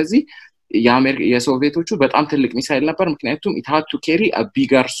ያለው ስለዚህ የሶቪየቶቹ በጣም ትልቅ ሚሳይል ነበር ምክንያቱም it had to carry a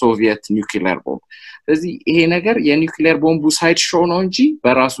bigger Soviet nuclear bomb ስለዚህ ይሄ ነገር የኒውክሊየር ቦምቡ ሳይድ ሾው ነው እንጂ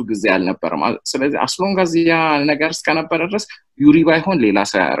በራሱ ጊዜ አልነበረም ስለዚህ as long as ያ ነገር እስከነበረ ድረስ ዩሪ ባይሆን ሌላ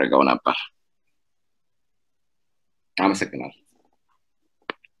ሰው ያደርገው ነበር አመሰግናለሁ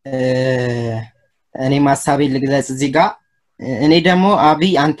እኔ ማሳቤ ልግለጽ እዚህ ጋር እኔ ደግሞ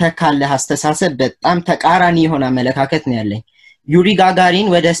አብይ አንተ ካለ አስተሳሰብ በጣም ተቃራኒ የሆነ አመለካከት ነው ያለኝ ዩሪ ጋጋሪን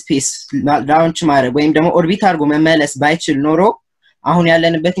ወደ ስፔስ ላውንች ማድረግ ወይም ደግሞ ኦርቢት አድርጎ መመለስ ባይችል ኖሮ አሁን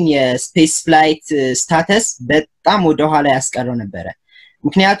ያለንበትን የስፔስ ፍላይት ስታተስ በጣም ወደ ኋላ ያስቀረው ነበር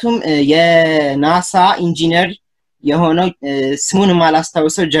ምክንያቱም የናሳ ኢንጂነር የሆነው ስሙን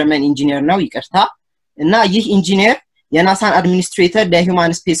ማላስታውሰው ጀርመን ኢንጂነር ነው ይቅርታ እና ይህ ኢንጂነር የናሳን አድሚኒስትሬተር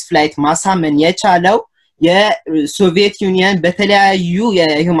ለሂውማን ስፔስ ፍላይት ማሳመን የቻለው የሶቪየት ዩኒየን በተለያዩ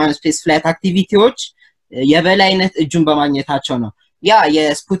የሂውማን ስፔስ ፍላይት አክቲቪቲዎች የበላይነት እጁን በማግኘታቸው ነው ያ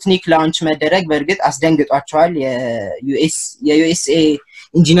የስፑትኒክ ላውንች መደረግ በርግጥ አስደንግጧቸዋል የዩኤስኤ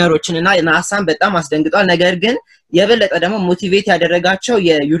ኢንጂነሮችንና ናሳን በጣም አስደንግጧል ነገር ግን የበለጠ ደግሞ ሞቲቬት ያደረጋቸው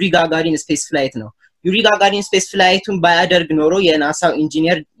የዩሪ ጋጋሪን ስፔስ ፍላይት ነው ዩሪ ጋጋሪን ስፔስ ፍላይቱን ባያደርግ ኖሮ የናሳው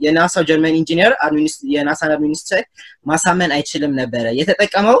ኢንጂነር የናሳው ጀርመን ኢንጂነር የናሳን አድሚኒስትሬተር ማሳመን አይችልም ነበር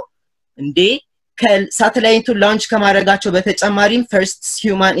የተጠቀመው እንዴ ከሳተላይቱን ላውንች ከማድረጋቸው በተጨማሪም ፈርስት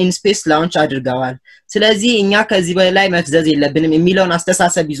ሂውማን ኢን ስፔስ ላውንች አድርገዋል ስለዚህ እኛ ከዚህ በላይ መፍዘዝ የለብንም የሚለውን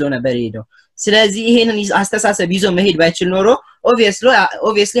አስተሳሰብ ይዞ ነበር ሄደው ስለዚህ ይሄንን አስተሳሰብ ይዞ መሄድ ባይችል ኖሮ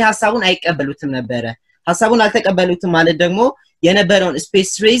obviously ሐሳቡን አይቀበሉትም ነበር ሐሳቡን አልተቀበሉትም ማለት ደግሞ የነበረውን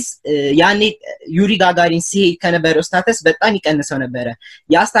ስፔስ ሬስ ያኔ ዩሪ ጋጋሪን ሲሄድ ከነበረው ስታተስ በጣም ይቀንሰው ነበር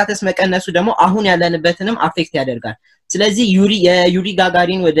ያ ስታተስ መቀነሱ ደግሞ አሁን ያለንበትንም አፌክት ያደርጋል ስለዚህ የዩሪ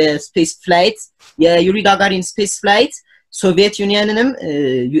ጋጋሪን ወደ ስፔስ ፍላይት የዩሪ ጋጋሪን ስፔስ ፍላይት ሶቪየት ዩኒየንንም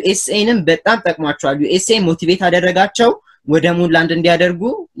ዩኤስኤንም በጣም ጠቅሟቸዋል ዩኤስኤ ሞቲቬት አደረጋቸው ወደ ሙን ላንድ እንዲያደርጉ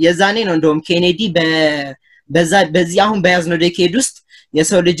የዛኔ ነው እንደውም ኬኔዲ በዚህ አሁን በያዝነው ዴኬድ ውስጥ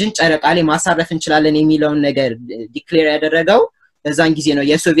የሰው ልጅን ጨረቃ ላይ ማሳረፍ እንችላለን የሚለውን ነገር ዲክሌር ያደረገው በዛን ጊዜ ነው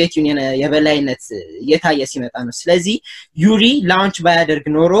የሶቪየት ዩኒየን የበላይነት የታየ ሲመጣ ነው ስለዚህ ዩሪ ላውንች ባያደርግ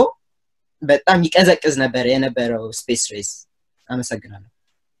ኖሮ በጣም ይቀዘቅዝ ነበር የነበረው ስፔስ ሬስ አመሰግናለሁ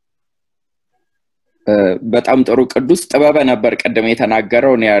በጣም ጥሩ ቅዱስ ጥበበ ነበር ቀደም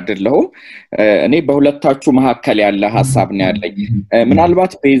የተናገረው ነው አይደለም እኔ በሁለታችሁ መሐከል ያለ ሐሳብ ነው ያለኝ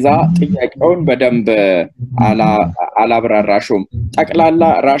ምናልባት ቤዛ ጥያቄውን በደንብ አላብራራሽም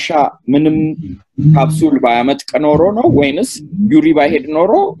ጠቅላላ ራሻ ምንም ካፕሱል ባያመጥ ቀኖሮ ነው ወይንስ ዩሪ ባይሄድ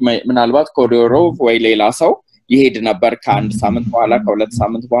ኖሮ ምናልባት ኮሪዮሮቭ ወይ ሌላ ሰው ይሄድ ነበር ከአንድ ሳምንት በኋላ ከሁለት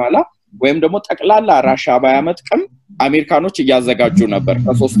ሳምንት በኋላ ወይም ደግሞ ጠቅላላ ራሻ ባያመጥቅም አሜሪካኖች እያዘጋጁ ነበር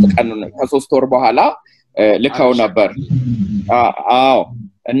ከ3 ወር በኋላ ልካው ነበር አዎ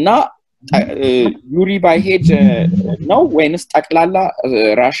እና ዩሪ ባይሄድ ነው ወይንስ ጠቅላላ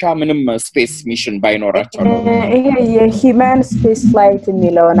ራሻ ምንም ስፔስ ሚሽን ባይኖራቸው ነው ይሄ የሂውማን ስፔስ ፍላይት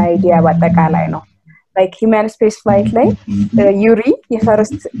የሚለውን አይዲያ በአጠቃላይ ነው like human space flight ላይ ዩሪ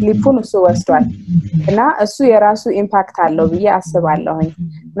የፈርስት ሊፑን እሱ ወስዷል እና እሱ የራሱ ኢምፓክት አለው ብዬ አስባለሁኝ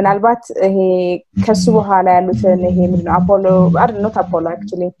ምናልባት ይሄ ከሱ በኋላ ያሉትን ይሄ ምንድነው አፖሎ አይደለም አፖሎ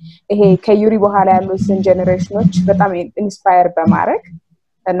actually ይሄ ከዩሪ በኋላ ያሉትን ጄነሬሽኖች በጣም ኢንስፓየር በማድረግ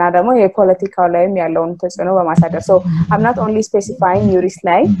እና ደግሞ የፖለቲካው ላይም ያለውን ተጽዕኖ በማሳደር so I'm not only specifying Yuri's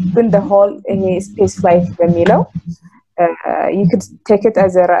ላይ ግን the whole space flight በሚለው you could take it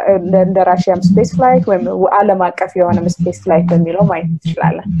as the Russian space flight when ዓለም አቀፍ የሆነ space flight በሚለው ማየት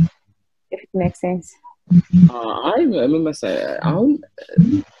ትችላለን if it makes sense አይ ምን መሰለህ አሁን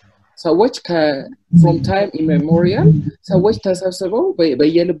ሰዎች from time immemorial ሰዎች ተሰብስበው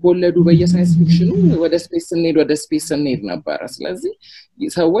በየልብ ወለዱ በየሳይንስ ፊክሽኑ ወደ ስፔስ እንሄድ ነበር ስለዚህ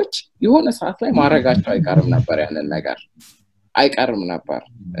ሰዎች የሆነ ሰዓት ላይ ማረጋቸው አይቀርም ነበር ያንን ነገር አይቀርም ነበር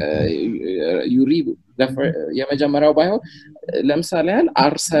ዩሪ የመጀመሪያው ባይሆን ለምሳሌ ያህል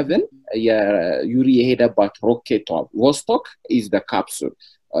R7 የዩሪ የሄደባት ሮኬቷ ቮስቶክ is the capsule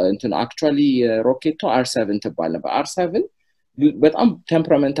እንትን actually ሮኬቷ R7 ትባል ነበር R7 በጣም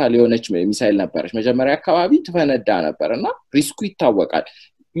ቴምፐራመንታል የሆነች ሚሳይል ነበርሽ መጀመሪያ አካባቢ ትፈነዳ ነበርና ሪስኩ ይታወቃል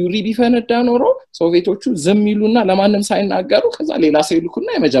ዩሪ ቢፈነዳ ኖሮ ሶቪየቶቹ ዝም ይሉና ለማንም ሳይናገሩ ከዛ ሌላ ሰው ይልኩና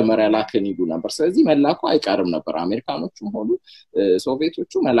የመጀመሪያ ላከን ይሉ ነበር ስለዚህ መላኩ አይቀርም ነበር አሜሪካኖቹም ሆኑ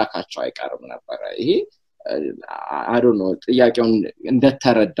ሶቪየቶቹ መላካቸው አይቀርም ነበር ይሄ I don't know ጥያቄውን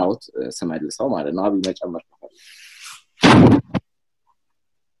እንደተረዳውት ስመልሰው ማለት ነው አብይ መጨመር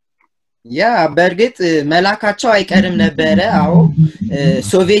ያ በርግጥ መላካቸው አይቀርም ነበር አዎ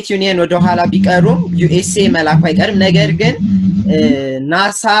ሶቪየት ዩኒየን ወደ ኋላ ቢቀሩም ዩኤስኤ መላኩ አይቀርም ነገር ግን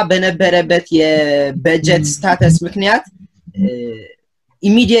ናሳ በነበረበት የበጀት ስታተስ ምክንያት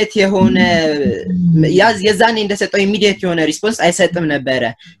ኢሚዲየት የሆነ የዛኔ እንደሰጠው ኢሚዲየት የሆነ ሪስፖንስ አይሰጥም ነበር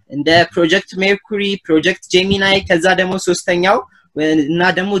እንደ ፕሮጀክት ሜርኩሪ ፕሮጀክት ጄሚናይ ከዛ ደግሞ ሶስተኛው እና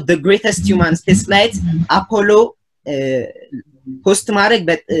ደግሞ the greatest human space flight አፖሎ ሆስት ማድረግ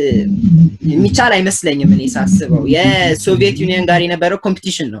የሚቻል አይመስለኝም እኔ ሳስበው የሶቪየት ዩኒየን ጋር የነበረው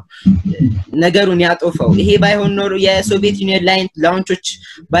ኮምፒቲሽን ነው ነገሩን ያጠፋው ይሄ ባይሆን ኖሮ የሶቪየት ዩኒየን ላውንቾች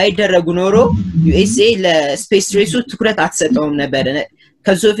ባይደረጉ ኖሮ ዩኤስኤ ለስፔስ ሬሱ ትኩረት አትሰጠውም ነበር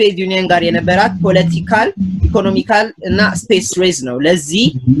ከሶቪየት ዩኒየን ጋር የነበራት ፖለቲካል ኢኮኖሚካል እና ስፔስ ሬዝ ነው ለዚህ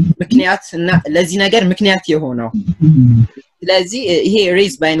ምክንያት እና ለዚህ ነገር ምክንያት የሆነው ስለዚህ ይሄ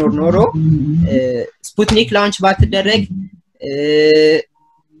ሬዝ ባይኖር ኖሮ ስፑትኒክ ላውንች ባትደረግ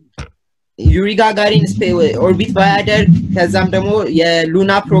Yuri Gagarin orbit ባያደርግ ከዛም ደግሞ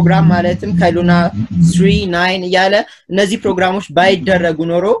የሉና ፕሮግራም ማለትም ከሉና 3 9 ያለ እነዚህ ፕሮግራሞች ባይደረጉ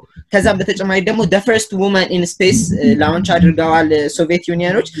ኖሮ ከዛም በተጨማሪ ደግሞ the first woman in space launch አድርገዋል ሶቪየት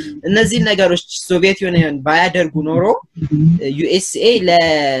ዩኒየኖች እነዚህ ነገሮች ሶቪየት ዩኒየን ባያደርጉ ኖሮ ዩኤስኤ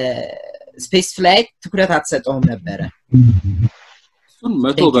ለስፔስ ፍላይት ትኩረት አትሰጠውም ነበር እሱን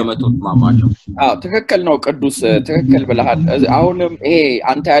 100% ማማለው አዎ ትክክል ነው ቅዱስ ትክክል ብለሃል አሁንም ይሄ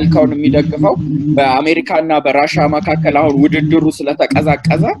አንተ ያልከውን የሚደግፈው በአሜሪካና በራሺያ መካከል አሁን ውድድሩ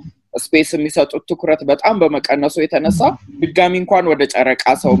ስለተቀዛቀዘ ስፔስ የሚሰጡት ትኩረት በጣም በመቀነሱ የተነሳ ድጋሚ እንኳን ወደ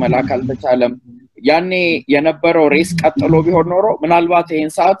ጨረቃ ሰው መላክ አልተቻለም ያኔ የነበረው ሬስ ቀጥሎ ቢሆን ኖሮ ምናልባት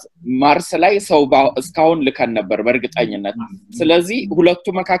ይሄን ሰዓት ማርስ ላይ ሰው እስካሁን ልከን ነበር በእርግጠኝነት ስለዚህ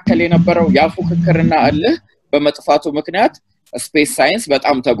ሁለቱ መካከል የነበረው ያፉክክርና እልህ በመጥፋቱ ምክንያት ስፔስ ሳይንስ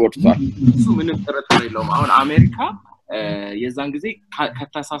በጣም ተጎድቷል እሱ ምንም ጥርጥር የለውም አሁን አሜሪካ የዛን ጊዜ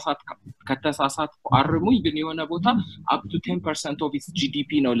ከተሳሳት አርሙኝ ግን የሆነ ቦታ up to 10% of its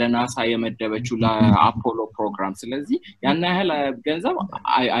GDP ነው ለናሳ የመደበችው ለአፖሎ ፕሮግራም ስለዚህ ያን ያህል ገንዘብ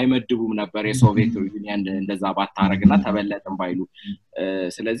አይመድቡም ነበር የሶቪየት ዩኒየን እንደዛ ባታረግና ተበለጥም ባይሉ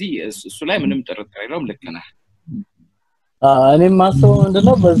ስለዚህ እሱ ላይ ምንም ጥርጥር የለውም ልክ ነህ እኔ ማሰው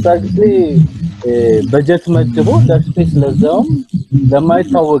እንደው በዛ ጊዜ በጀት መድቦ ለስፔስ ለዛውም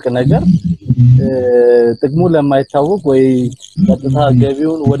ለማይታወቅ ነገር ጥቅሙ ለማይታወቅ ወይ ቀጥታ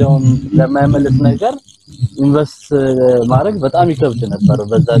ገቢውን ወደውን ለማይመለስ ነገር ኢንቨስት ማድረግ በጣም ይከብድ ነበር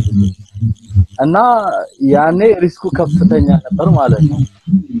በዛ ጊዜ እና ያኔ ሪስኩ ከፍተኛ ነበር ማለት ነው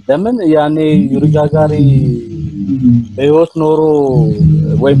ለምን ያኔ ዩሪ ጋጋሪ በህይወት ኖሮ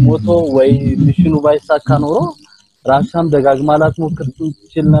ወይ ሞቶ ወይ ሚሽኑ ባይሳካ ኖሮ ራሻም ደጋግማ ላትሞክር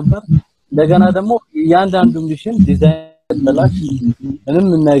ትችል ነበር እንደገና ደግሞ ያንዳንዱ ሚሽን ዲዛይን ተላሽ ምንም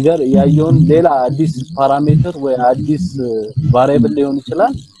ነገር ያየውን ሌላ አዲስ ፓራሜትር ወይ አዲስ ቫሪያብል ሊሆን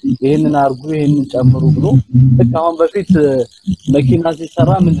ይችላል ይሄንን አርጉ ይሄንን ጨምሩ ብሎ አሁን በፊት መኪና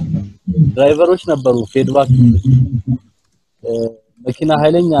ሲሰራ ምን ድራይቨሮች ነበሩ ፊድባክ መኪና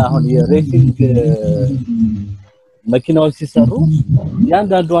ኃይለኛ አሁን የሬሲንግ መኪናዎች ሲሰሩ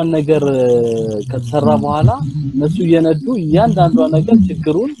ያንዳንዷን ነገር ከተሰራ በኋላ እነሱ የነዱ ያንዳንዷን ነገር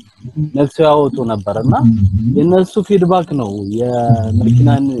ችግሩን ነክሰው ያወጡ ነበርና የነሱ ፊድባክ ነው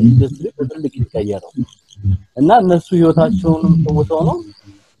የመኪናን ኢንዱስትሪ በትልቅ ይቀየረው እና እነሱ ህይወታቸውንም ተወጣው ነው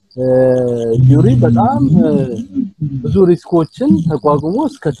ዩሪ በጣም ብዙ ሪስኮችን ተቋቁሞ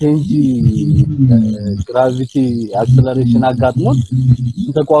እስከ 10G ግራቪቲ አክሰለሬሽን አጋጥሞት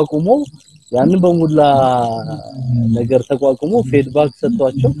ተቋቁሞ ያንን በሙላ ነገር ተቋቁሞ ፊድባክ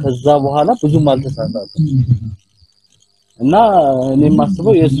ሰጥቷቸው ከዛ በኋላ ብዙም አልተሳሳቱም እና እኔ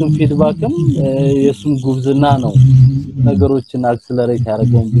ማስበው የሱን ፊድባክም የሱን ጉብዝና ነው ነገሮችን አክሰለሬት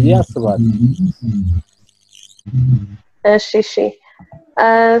ያደርገው ብዬ አስባለሁ እሺ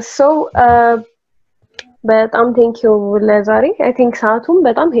ሶ በጣም ቴንክ ዩ ለዛሬ አይ ቲንክ ሰዓቱም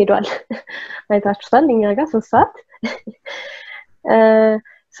በጣም ሄዷል አይታችሁታል እኛ ጋር 3 ሰዓት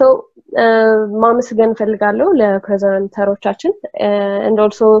ሶ ማመስገን ፈልጋለሁ ለፕሬዘንተሮቻችን and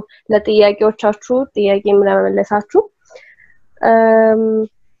also ለጥያቄዎቻችሁ ጥያቄም ለመመለሳችሁ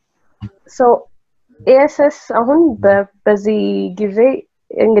ሶ ESSS አሁን በዚህ ጊዜ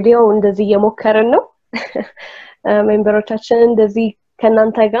እንግዲህ እንደዚህ እየሞከርን ነው ሜምበሮቻችን እንደዚህ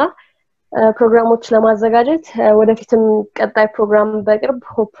ከናንተ ጋር ፕሮግራሞች ለማዘጋጀት ወደፊትም ቀጣይ ፕሮግራም በቅርብ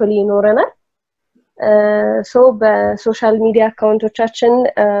ሆፕፉሊ ይኖረናል ሶ በሶሻል ሚዲያ አካውንቶቻችን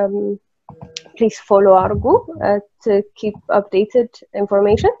ፕሊዝ ፎሎ አድርጉ to keep updated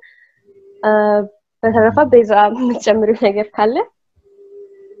information በተረፈ በዛ የምትጨምሪው ነገር ካለ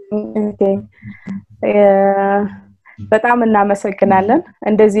ኦኬ በጣም እናመሰግናለን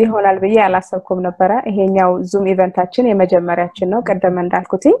እንደዚህ ይሆናል ብዬ አላሰብኩም ነበር ይሄኛው ዙም ኢቨንታችን የመጀመሪያችን ነው ቀደም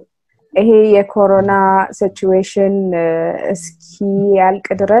እንዳልኩት ይሄ የኮሮና ሲቹዌሽን እስኪ ያልቅ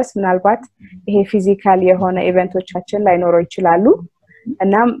ድረስ ምናልባት ይሄ ፊዚካል የሆነ ኢቨንቶቻችን ላይ ኖሮ ይችላሉ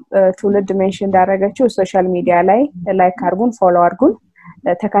እናም ትውልድ ሜንሽን እንዳደረገችው ሶሻል ሚዲያ ላይ ላይክ አድርጉን ፎሎ አድርጉን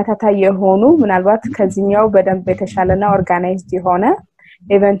ተከታታይ የሆኑ ምናልባት ከዚህኛው በደንብ የተሻለና ኦርጋናይዝድ የሆነ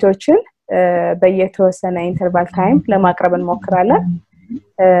ኢቨንቶችን በየተወሰነ ኢንተርቫል ታይም ለማቅረብ እንሞክራለን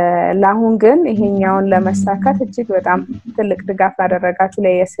ለአሁን ግን ይሄኛውን ለማሳካት እጅግ በጣም ትልቅ ድጋፍ ያደረጋችሁ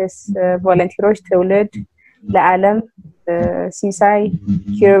ለኢኤስኤስ ቮለንቲሮች ትውልድ ለዓለም ሲሳይ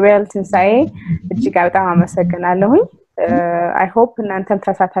ሂሩቤል ትንሳኤ እጅግ በጣም አመሰግናለሁኝ አይ ሆፕ እናንተም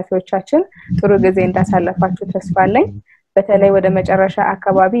ተሳታፊዎቻችን ጥሩ ጊዜ እንዳሳለፋችሁ ተስፋ አለኝ በተለይ ወደ መጨረሻ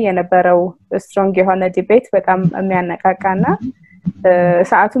አካባቢ የነበረው ስትሮንግ የሆነ ዲቤት በጣም የሚያነቃቃና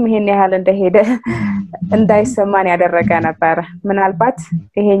ሰዓቱም ይሄን ያህል እንደሄደ እንዳይሰማን ያደረገ ነበር ምናልባት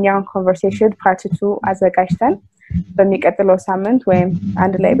ይሄኛውን ኮንቨርሴሽን ፓርት 2 አዘጋጅተን በሚቀጥለው ሳምንት ወይም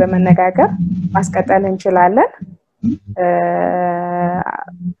አንድ ላይ በመነጋገር ማስቀጠል እንችላለን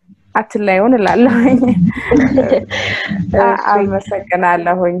አትላዩን እላለሁኝ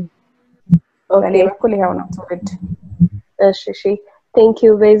አመሰግናለሁኝ እኔ በኩል ይሄው ነው ትውልድ እሺ ቴንክ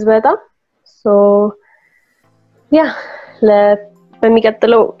ዩ ቤዝ በጣም ሶ ያ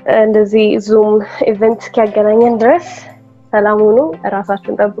በሚቀጥለው እንደዚህ ዙም ኢቨንት እስኪያገናኘን ድረስ ሰላም ሁኑ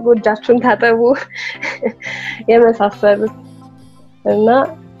ራሳችሁን ጠብቁ እጃችሁን ታጠቡ የመሳሰሉት እና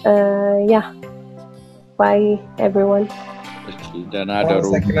ያ ባይ ኤቭሪዋን ደህና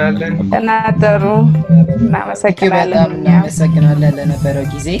ደሩ እናመሰግናለን ለነበረው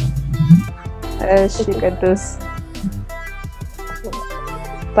ጊዜ እሺ ቅዱስ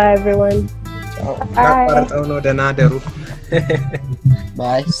ባይ ኤቭሪዋን Bye.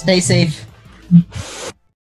 Bye. Stay safe.